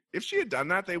I'm like, if she had done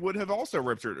that, they would have also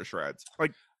ripped her to shreds.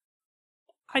 Like,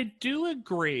 I do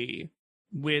agree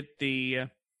with the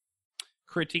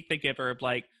critique they give her of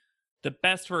like, the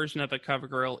best version of a cover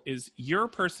girl is your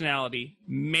personality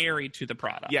married to the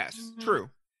product. Yes, Mhm. true.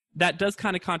 That does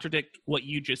kind of contradict what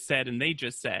you just said and they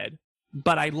just said,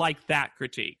 but I like that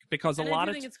critique because And a lot I do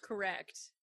of think it's correct.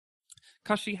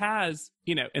 because she has,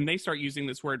 and they start using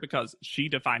this word because she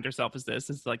defined herself as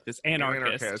like this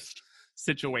anarchist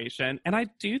situation. And I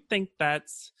do think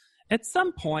that's at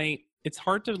some point, it's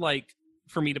hard to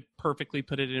for me to perfectly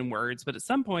put it in words, but at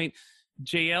some point,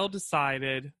 JL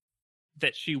decided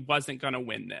that she wasn't going to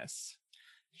win this,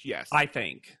 Yes. I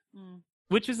think, Mm.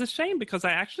 which is a shame because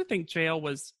I actually think JL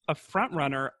was a front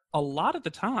runner a lot of the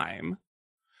time.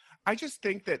 I just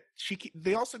think that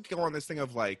they also go on this thing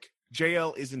of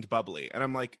JL isn't bubbly. And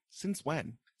I'm like, since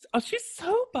when? Oh, she's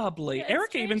so bubbly. Yeah, it's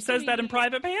Erica even strange to says that in me.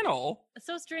 private panel. It's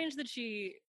so strange that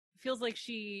she feels like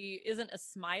she isn't a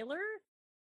smiler or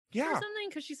Yeah. something,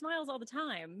 because she smiles all the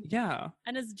time Yeah.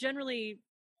 and is generally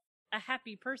a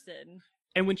happy person.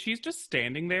 And when she's just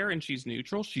standing there and she's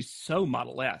neutral, she's so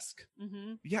model-esque.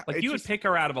 Hmm Yeah. Like you would pick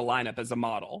her out of a lineup as a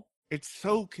model. It's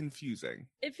so confusing.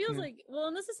 It feels Yeah. like, well,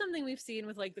 and this is something we've seen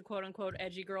with the quote unquote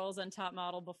edgy girls on Top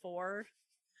Model before,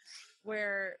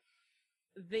 where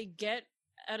they get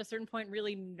at a certain point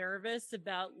really nervous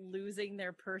about losing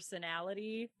their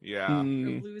personality Yeah. or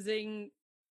Mm, losing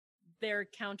their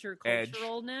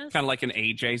counterculturalness. kind of like an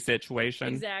AJ situation.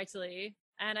 Exactly.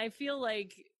 And I feel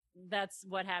like that's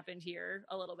what happened here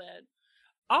a little bit.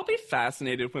 I'll be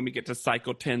fascinated when we get to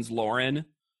Cycle 10's Lauren,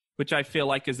 which I feel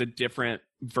like is a different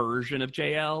version of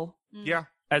JL Mm. Yeah.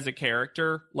 as a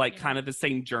character. Like Yeah. kind of the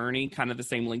same journey, kind of the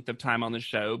same length of time on the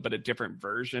show, but a different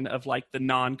version of the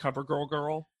non-cover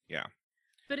girl.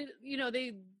 But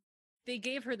they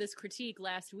gave her this critique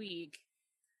last week,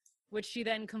 which she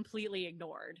then completely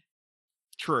ignored.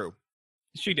 True.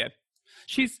 She did.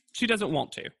 She doesn't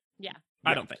want to. Yeah.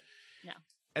 I Yeah. don't think.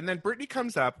 And then Brittany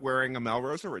comes up wearing a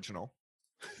Melrose original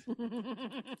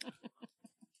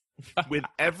with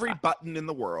every button in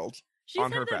the world. She's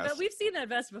On had her that, vest. we've seen that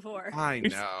vest before. I We've-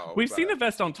 know. We've but seen the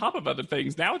vest on top of other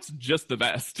things. Now it's just the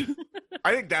vest.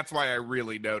 I think that's why I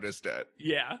really noticed it.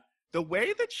 Yeah. The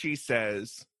way that she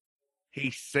says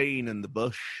he's seen in the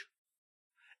bush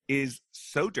is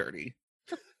so dirty.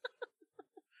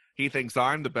 He thinks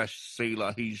I'm the best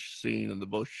sailor he's seen in the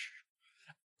bush.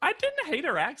 I didn't hate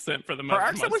her accent for the Her most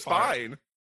accent was part. fine.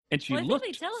 And she Well, I think looked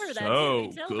they tell her that, so too.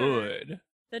 They tell her. good.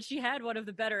 That she had one of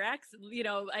the better accents.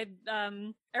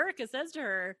 Erica says to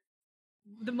her,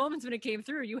 the moments when it came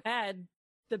through, you had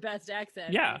the best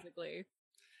accent, Yeah. basically.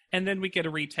 And then we get a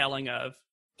retelling of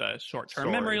the short-term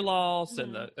Story. memory loss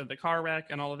and Mm-hmm. the car wreck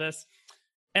and all of this.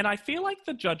 And I feel like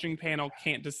the judging panel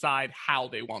can't decide how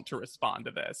they want to respond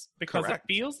to this because Correct.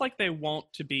 it feels like they want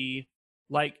to be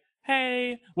like,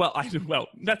 hey, well,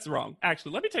 that's wrong.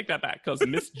 Actually, let me take that back because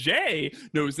Miss J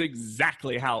knows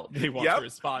exactly how they want Yep. to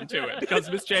respond to it.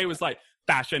 Because Miss J was like,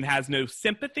 fashion has no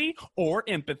sympathy or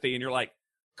empathy. And you're like,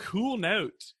 cool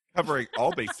note. Covering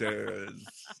all bases.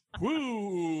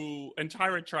 Woo! And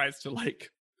Tyra tries to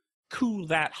cool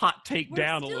that hot take We're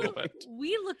down a still- little bit.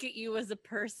 We look at you as a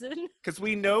person. Because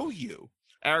we know you.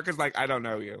 Erica's like, I don't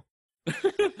know you.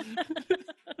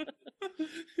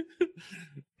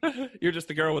 You're just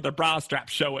the girl with the bra strap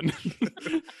showing.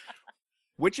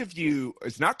 Which of you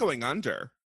is not going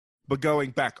under, but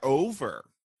going back over?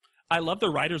 I love the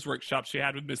writer's workshop she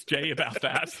had with Miss J about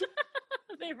that.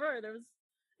 They were. There was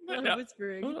a lot Yeah. of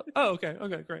whispering. Oh, okay,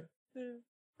 great.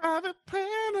 Private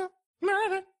planner.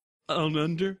 On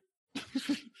under.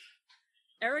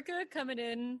 Erica coming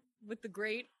in with the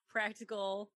great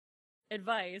practical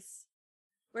advice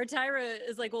where Tyra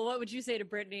is like, well, what would you say to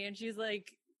Brittany? And she's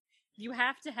like, you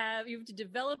have to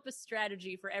develop a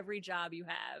strategy for every job you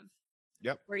have.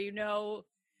 Yep. Where you know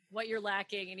what you're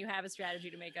lacking and you have a strategy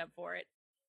to make up for it.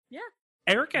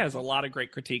 Erica has a lot of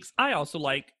great critiques. I also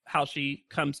like how she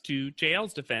comes to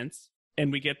JL's defense,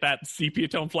 and we get that sepia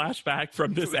tone flashback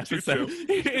from this I do episode.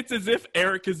 It's as if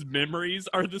Erica's memories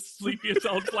are the sepia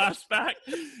tone flashback.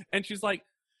 And she's like,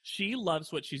 she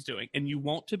loves what she's doing, and you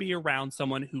want to be around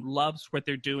someone who loves what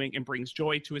they're doing and brings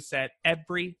joy to a set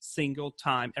every single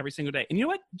time, every single day. And you know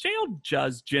what? JL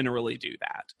does generally do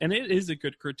that, and it is a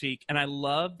good critique. And I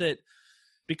love that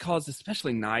because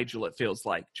especially Nigel, it feels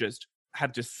like just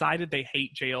have decided they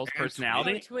hate JL's And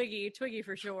personality. Oh, Twiggy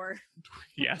for sure.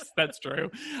 Yes, that's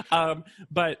true.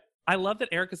 But I love that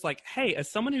Erica's like, hey, as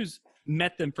someone who's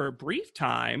met them for a brief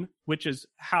time, which is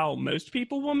how most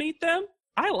people will meet them,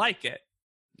 I like it.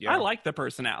 Yeah. I like the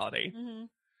personality. Hmm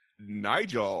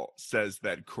Nigel says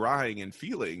that crying and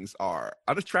feelings are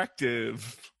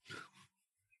unattractive.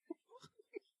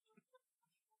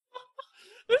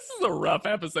 This is a rough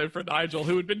episode for Nigel,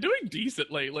 who had been doing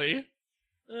decent lately.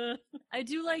 I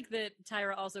do like that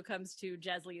Tyra also comes to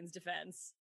Jaslene's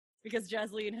defense because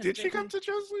Jasleen has Did she been- come to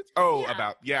Jocelyn? Oh,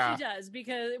 Yeah, she does,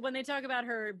 because when they talk about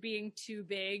her being too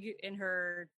big in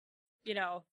her,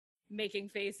 making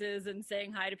faces and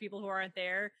saying hi to people who aren't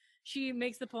there, she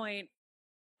makes the point,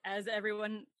 as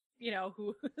everyone,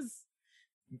 who has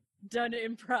done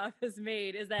improv has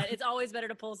made, is that it's always better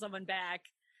to pull someone back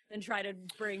than try to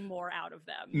bring more out of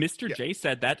them. Mr. J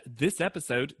said that this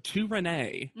episode to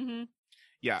Renee. Mm-hmm.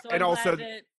 Yeah, So and I'm also,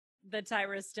 glad that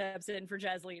Tyra steps in for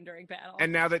Jasleen during panel.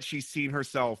 and now that she's seen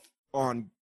herself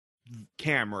on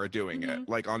camera doing Mhm. it,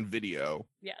 like on video.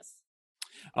 Yes.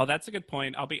 Oh, that's a good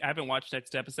point. I haven't watched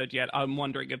next episode yet. I'm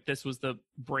wondering if this was the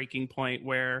breaking point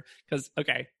where, because,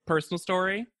 okay, personal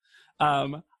story.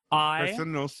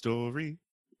 Personal story.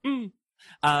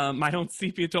 My own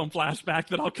sepia tone flashback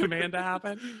that I'll command to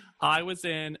happen. I was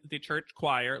in the church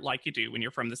choir, like you do when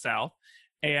you're from the South,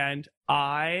 and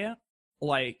I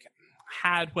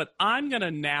had what I'm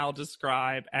gonna now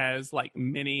describe as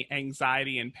mini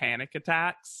anxiety and panic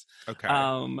attacks. Okay.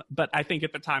 But I think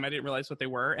at the time I didn't realize what they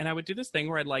were, and I would do this thing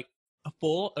where I'd a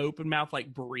full open mouth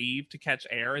breathe to catch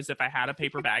air as if I had a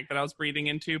paper bag that I was breathing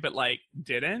into, but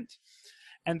didn't.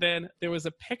 And then there was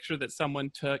a picture that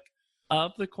someone took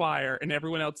of the choir and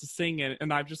everyone else is singing,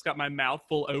 and I've just got my mouth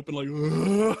full open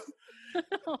 "Ugh."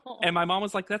 And my mom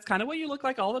was like, that's kind of what you look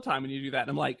like all the time when you do that. And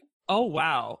I'm like, oh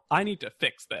wow, I need to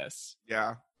fix this.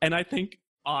 Yeah. And I think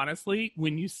honestly,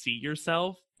 when you see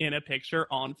yourself in a picture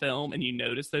on film and you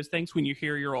notice those things, when you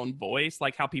hear your own voice,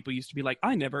 like how people used to be like,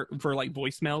 I never, for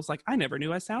voicemails, I never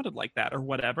knew I sounded like that or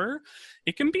whatever,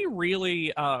 it can be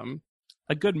really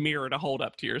a good mirror to hold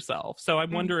up to yourself. So I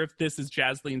wonder if this is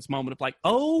Jasleen's moment of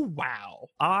oh wow,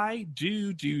 I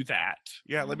do that.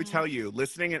 Yeah, let me tell you,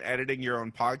 listening and editing your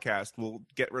own podcast will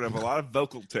get rid of a lot of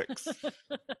vocal tics for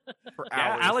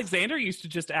Yeah, hours. Alexander used to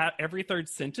just at every third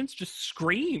sentence just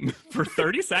scream for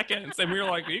 30 seconds, and we were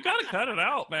like, you gotta cut it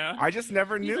out, man. I just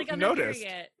never He's like, I'm noticed. not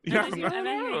hearing it. Yeah, I'm not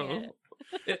hearing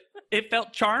it. It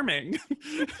felt charming.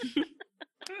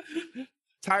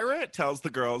 Tyra tells the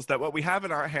girls that what we have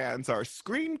in our hands are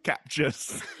screen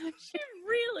captures. She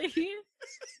really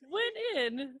went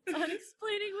in on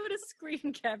explaining what a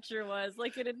screen capture was,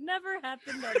 like it had never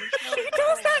happened on the show. She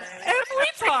does that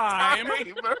before.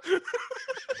 every time.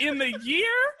 In the year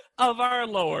of our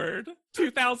Lord,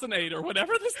 2008 or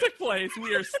whatever this took place,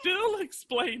 we are still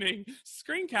explaining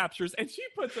screen captures, and she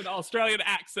puts an Australian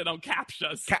accent on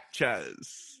captures.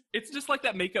 Captures. It's just like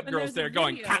that makeup When girl's there's a there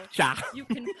going, video, capture. You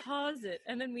can pause it,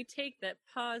 and then we take that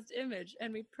paused image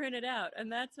and we print it out, and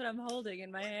that's what I'm holding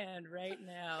in my hand right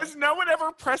now. Has no one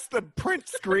ever pressed the print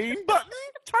screen button,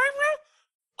 Tyra?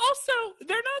 Also,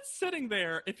 they're not sitting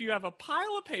there if you have a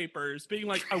pile of papers being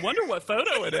like, I wonder what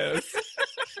photo it is.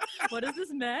 What is this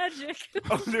magic?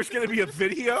 Oh, there's going to be a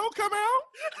video come out?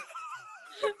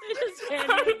 They just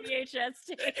hand you a VHS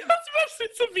tape. I was about to say,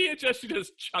 it's a VHS, she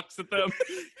just chucks at them.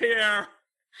 Here.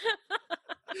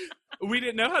 We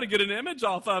didn't know how to get an image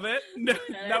off of it.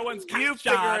 No one's You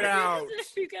captured figure it out.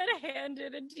 You gotta hand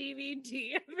it a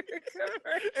DVD of your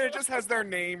commercial. And it just has their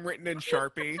name written in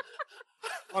Sharpie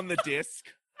on the disc.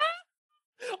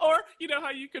 Or you know how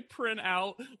you could print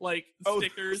out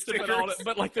stickers to put on it,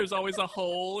 but there's always a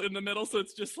hole in the middle, so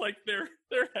it's just their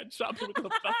headshot with a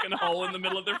fucking hole in the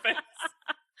middle of their face.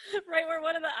 Right where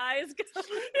one of the eyes goes.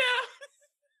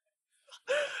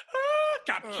 Yeah.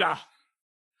 Capture.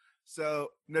 So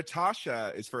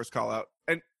Natasha is first call out,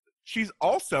 and she's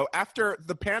also, after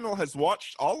the panel has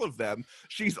watched all of them,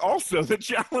 she's also the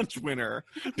challenge winner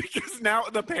because now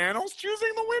the panel's choosing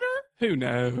the winner. Who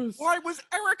knows? Why was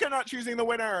Erica not choosing the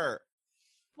winner?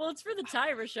 Well, it's for the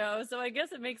Tyra show, so I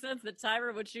guess it makes sense that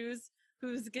Tyra would choose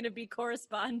who's going to be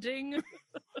corresponding.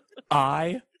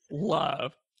 I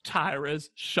love Tyra's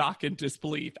shock and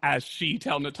disbelief as she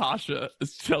tells Natasha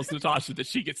that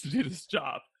she gets to do this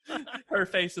job. Her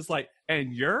face is like,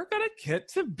 and you're gonna get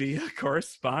to be a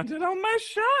correspondent on my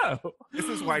show. This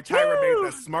is why Tyra made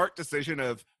the smart decision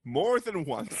of more than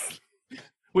once.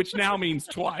 Which now means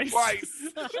twice. Twice.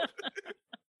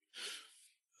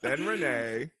 Then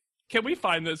Renee. Can we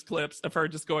find those clips of her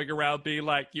just going around being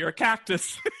like, you're a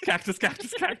cactus, cactus,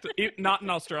 cactus, cactus. Not in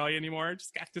Australia anymore,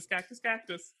 just cactus, cactus,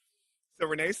 cactus. So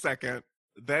Renee's second,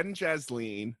 then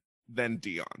Jasleen, then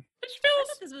Dion. Which I feels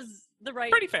thought this was the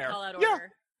right pretty fair. call-out Yeah.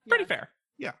 order. pretty fair.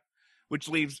 Which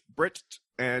leaves Britt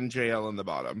and JL in the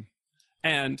bottom.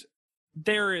 And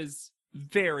there is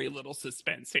very little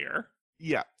suspense here.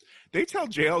 Yeah. They tell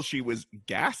JL she was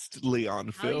ghastly on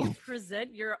How you film.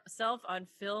 present yourself on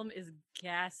film is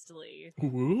ghastly.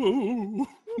 Ooh.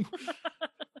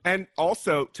 And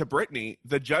also to Brittany,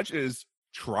 the judges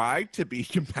try to be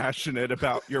compassionate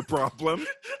about your problem.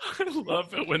 I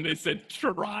love it when they said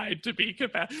try to be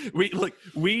compassionate.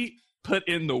 We put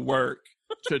in the work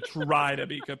to try to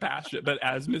be compassionate, but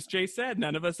as Miss J said,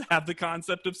 none of us have the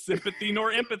concept of sympathy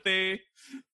nor empathy.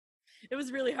 It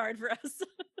was really hard for us.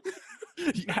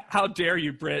 How dare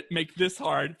you, Britt, make this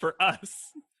hard for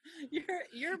us?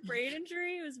 Your brain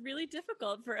injury was really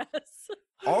difficult for us.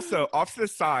 Also, off to the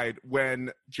side,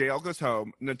 when JL goes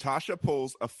home, Natasha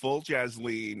pulls a full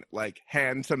Jasleen, like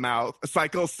hand to mouth,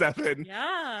 Cycle 7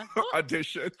 Yeah.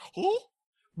 audition.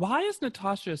 Why is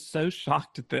Natasha so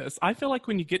shocked at this? I feel like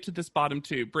when you get to this bottom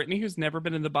two, Brittany, who's never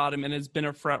been in the bottom and has been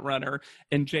a front runner,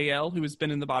 and JL, who has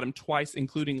been in the bottom twice,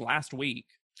 including last week.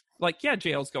 Like, yeah,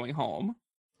 JL's going home.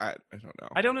 I don't know.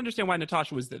 I don't understand why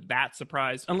Natasha was that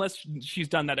surprised, unless she's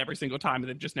done that every single time and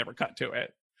they've just never cut to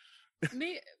it.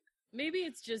 Maybe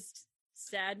it's just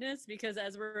sadness because,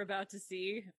 as we're about to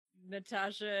see,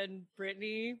 Natasha and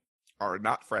Brittany Are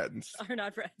not friends. are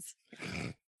not friends.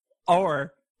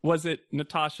 Or was it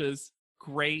Natasha's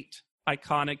great,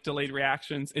 iconic delayed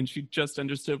reactions and she just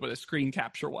understood what a screen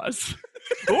capture was?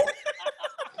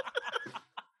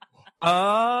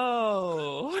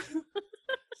 Oh.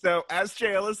 So as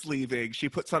JL is leaving, she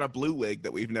puts on a blue wig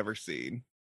that we've never seen.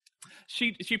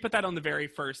 She put that on the very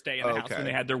first day in the house when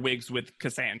they had their wigs with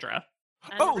Cassandra.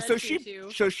 And a Oh, red so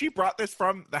tutu. she brought this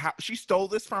from the house. She stole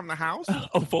this from the house,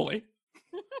 Oh, fully.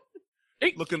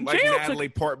 Hey, looking like JL Natalie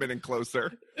Portman and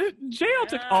Closer. JL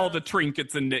took all the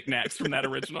trinkets and knickknacks from that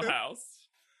original house.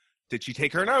 Did she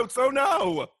take her notes? Oh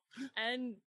no!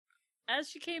 And as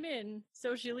she came in,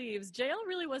 so she leaves. JL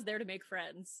really was there to make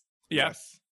friends.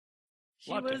 Yes.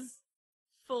 She Loved it. was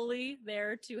fully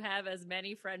there to have as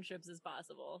many friendships as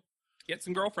possible. Get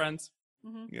some girlfriends.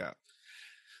 Mm-hmm. Yeah.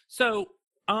 So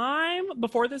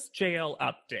before this JL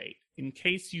update, in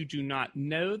case you do not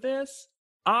know this,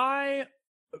 I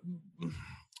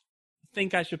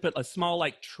think I should put a small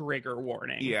trigger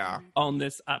warning Yeah. on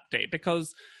this update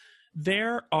because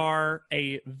there's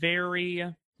a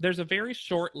very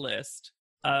short list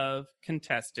of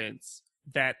contestants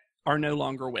that are no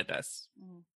longer with us.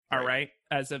 Mm-hmm. All right,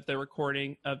 as of the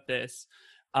recording of this.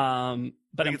 But I think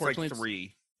unfortunately, it's like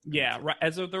 3. yeah, right.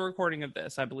 As of the recording of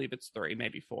this, I believe it's 3,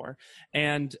 maybe 4.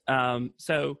 And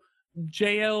so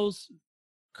JL's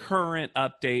current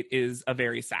update is a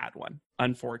very sad one,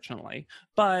 unfortunately.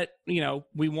 But,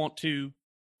 we want to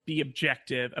be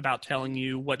objective about telling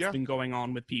you what's been going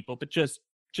on with people. But just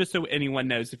so anyone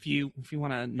knows, if you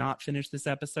want to not finish this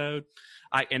episode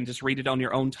and just read it on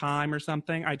your own time or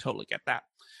something, I totally get that.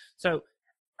 So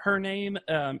her name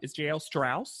is JL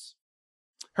Strauss.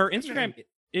 Her Instagram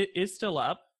is still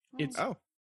up. It's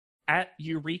at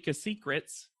Eureka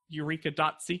Secrets,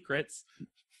 eureka.secrets.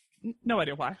 No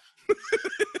idea why.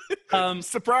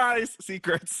 Surprise!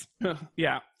 Secrets.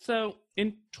 Yeah. So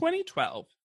in 2012,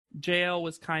 JL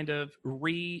was kind of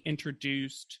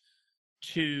reintroduced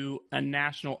to a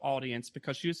national audience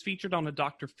because she was featured on a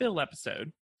Dr. Phil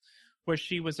episode where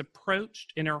she was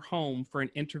approached in her home for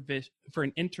an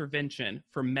intervention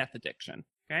for meth addiction.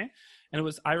 Okay.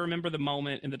 And I remember the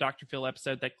moment in the Dr. Phil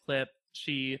episode, that clip,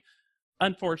 she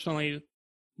unfortunately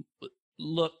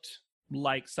looked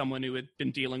like someone who had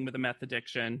been dealing with a meth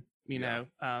addiction,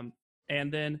 and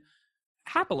then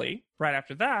happily, right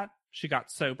after that, she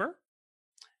got sober.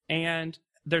 And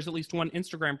there's at least one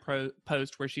Instagram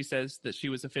post where she says that she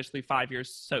was officially 5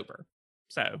 years sober.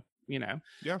 So,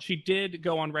 she did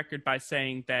go on record by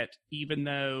saying that even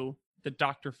though the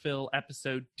Dr. Phil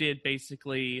episode did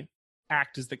basically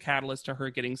act as the catalyst to her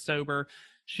getting sober,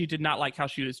 she did not like how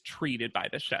she was treated by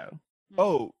the show.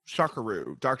 Oh,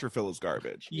 shockaroo. Dr. Phil is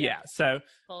garbage. Yeah. So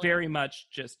very much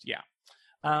just,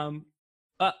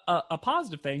 a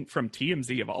positive thing from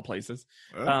TMZ of all places.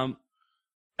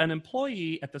 An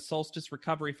employee at the Solstice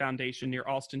Recovery Foundation near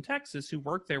Austin, Texas, who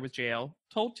worked there with JL,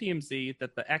 told TMZ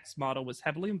that the ex-model was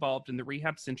heavily involved in the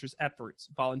rehab center's efforts,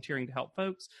 volunteering to help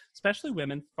folks, especially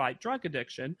women, fight drug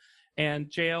addiction. And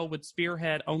JL would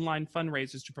spearhead online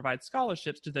fundraisers to provide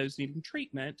scholarships to those needing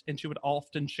treatment, and she would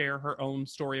often share her own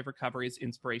story of recovery as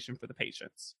inspiration for the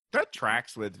patients. That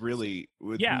tracks with who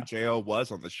JL was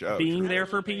on the show. Being there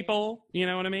for people, you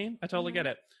know what I mean? I totally get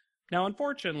it. Now,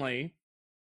 unfortunately,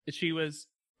 she was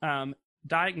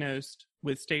diagnosed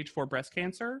with stage 4 breast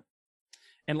cancer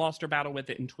and lost her battle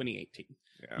with it in 2018.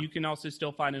 Yeah. You can also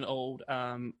still find an old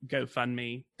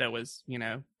GoFundMe that was,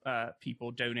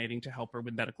 people donating to help her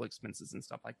with medical expenses and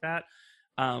stuff like that.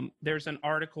 There's an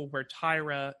article where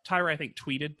Tyra, I think,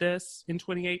 tweeted this in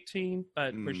 2018,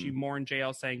 but where she mourned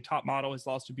JL, saying, "Top model has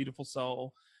lost a beautiful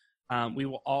soul. We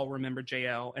will all remember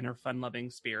JL and her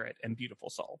fun-loving spirit and beautiful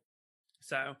soul."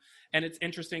 So, and it's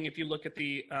interesting if you look at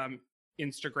the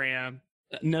Instagram,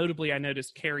 notably I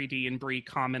noticed Carrie D and Brie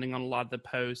commenting on a lot of the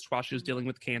posts while she was dealing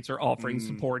with cancer, offering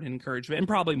support and encouragement, and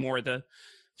probably more of the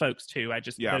folks too.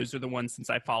 Those are the ones since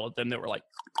I followed them that were like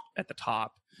at the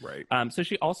top. Right. So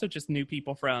she also just knew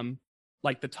people from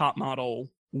like the top model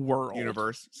world. Cinematic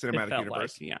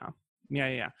universe. Like,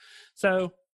 yeah.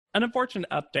 So an unfortunate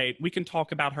update. We can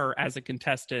talk about her as a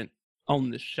contestant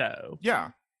on the show.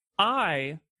 Yeah.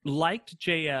 I liked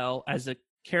JL as a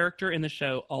character in the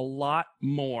show a lot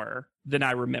more than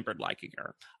I remembered liking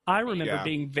her. I remember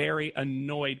being very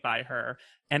annoyed by her.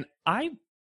 And on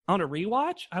a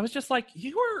rewatch, I was just like,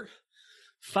 you were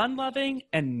fun-loving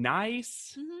and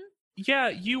nice. Mm-hmm. Yeah,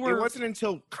 you were. It wasn't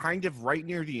until kind of right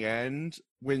near the end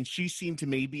when she seemed to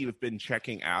maybe have been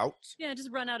checking out. Yeah,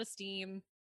 just run out of steam.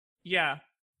 Yeah.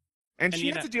 And she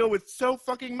had to deal with so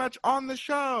fucking much on the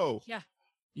show. Yeah.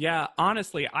 Yeah,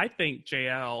 honestly, I think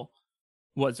JL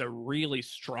was a really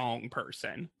strong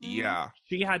person. Yeah.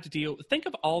 She had to think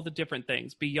of all the different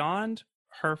things beyond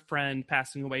her friend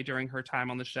passing away during her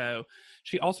time on the show.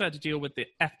 She also had to deal with the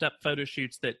effed up photo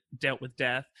shoots that dealt with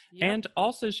death. Yep. And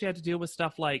also she had to deal with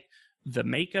stuff like the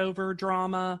makeover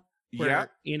drama.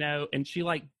 And she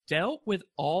like dealt with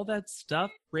all that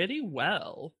stuff pretty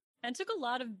well. And took a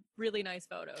lot of really nice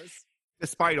photos.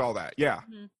 Despite all that, yeah.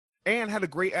 Mm-hmm. And had a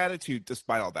great attitude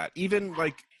despite all that. Even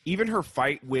her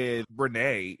fight with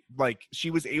Renee, like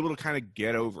she was able to kind of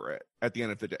get over it at the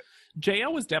end of the day.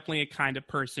 JL was definitely a kind of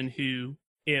person who,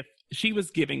 if she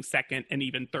was giving second and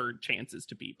even third chances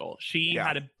to people, she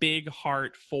had a big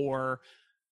heart for,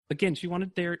 again, she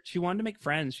wanted to make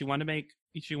friends. She wanted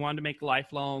to make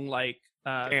lifelong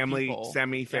family,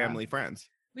 semi-family friends.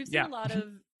 We've seen a lot of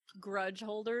grudge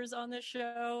holders on this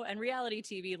show, and reality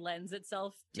TV lends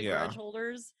itself to grudge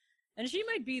holders. And she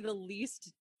might be the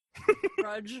least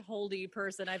grudge holdy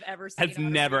person I've ever seen. Has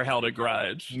never held a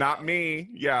grudge. Not me.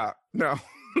 Yeah. No.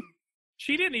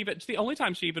 She didn't even, the only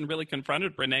time she even really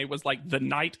confronted Renee was like the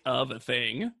night of a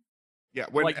thing. Yeah.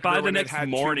 Like by the next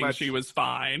morning, she was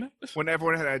fine. When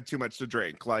everyone had too much to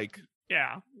drink. Like.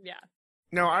 Yeah. Yeah.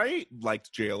 No, I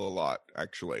liked JL a lot,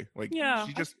 actually. Like,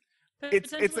 she just.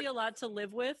 Potentially a lot to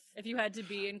live with if you had to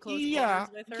be in close quarters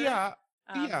with her.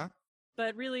 Yeah.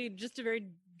 But really just a very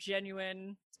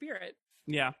genuine spirit.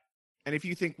 Yeah. And if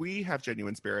you think we have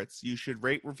genuine spirits, you should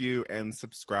rate, review, and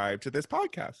subscribe to this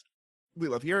podcast. We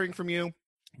love hearing from you,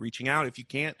 reaching out. If you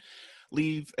can't,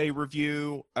 leave a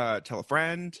review, tell a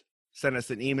friend, send us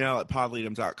an email at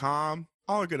podleadum.com.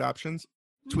 All are good options.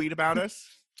 Tweet about us.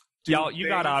 Y'all, you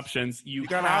got options. You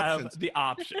got options. The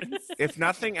options. If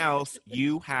nothing else,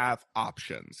 you have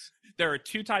options. There are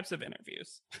two types of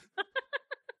interviews.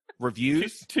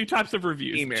 Reviews? Two types of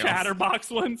reviews. Emails. Chatterbox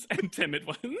ones and timid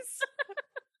ones.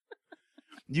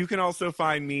 You can also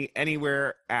find me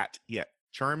anywhere at Yet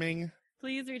Charming.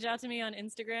 Please reach out to me on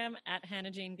Instagram at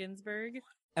Hannah Jane Ginsburg.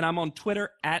 And I'm on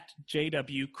Twitter at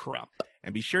JW Crump.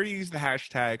 And be sure to use the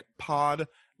hashtag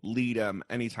PodLeadum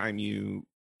anytime you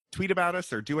tweet about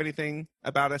us or do anything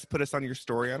about us. Put us on your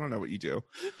story. I don't know what you do.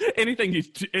 Anytime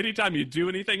you do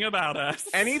anything about us.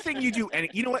 Anything you do.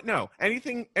 You know what? No.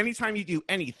 Anytime you do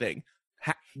anything.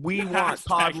 We want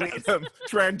PodLeadum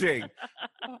trending.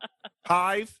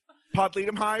 Hive.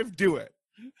 PodLeadum Hive. Do it.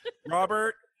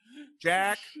 Robert.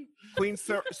 Jack. Queen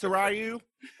Sarayu.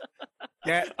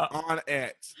 Get on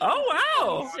it.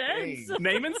 Oh, wow.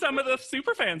 Naming some of the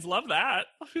super fans. Love that.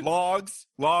 Logs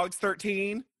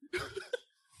 13.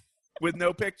 With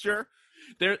no picture.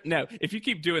 If you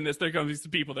keep doing this, there are going to be some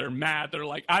people that are mad. They're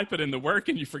like, I put in the work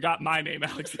and you forgot my name,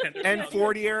 Alexander. And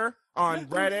Fortier on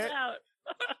Reddit.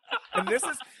 And this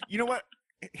is, you know what,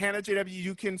 Hannah JW,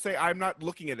 you can say, I'm not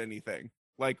looking at anything.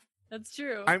 Like, that's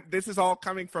true. This is all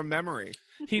coming from memory.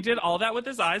 He did all that with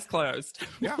his eyes closed.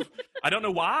 Yeah. I don't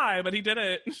know why, but he did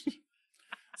it.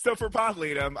 So for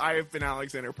PodLeadum, I have been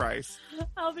Alexander Price.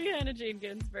 I'll be Hannah Jane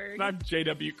Ginsburg. And I'm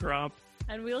JW Crump.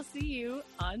 And we'll see you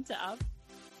on top.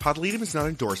 PodLeadum is not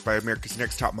endorsed by America's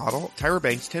Next Top Model, Tyra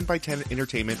Banks, 10x10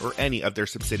 Entertainment, or any of their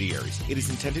subsidiaries. It is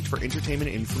intended for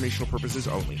entertainment and informational purposes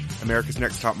only. America's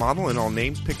Next Top Model and all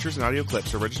names, pictures, and audio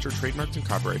clips are registered trademarks and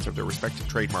copyrights of their respective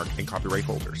trademark and copyright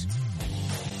holders.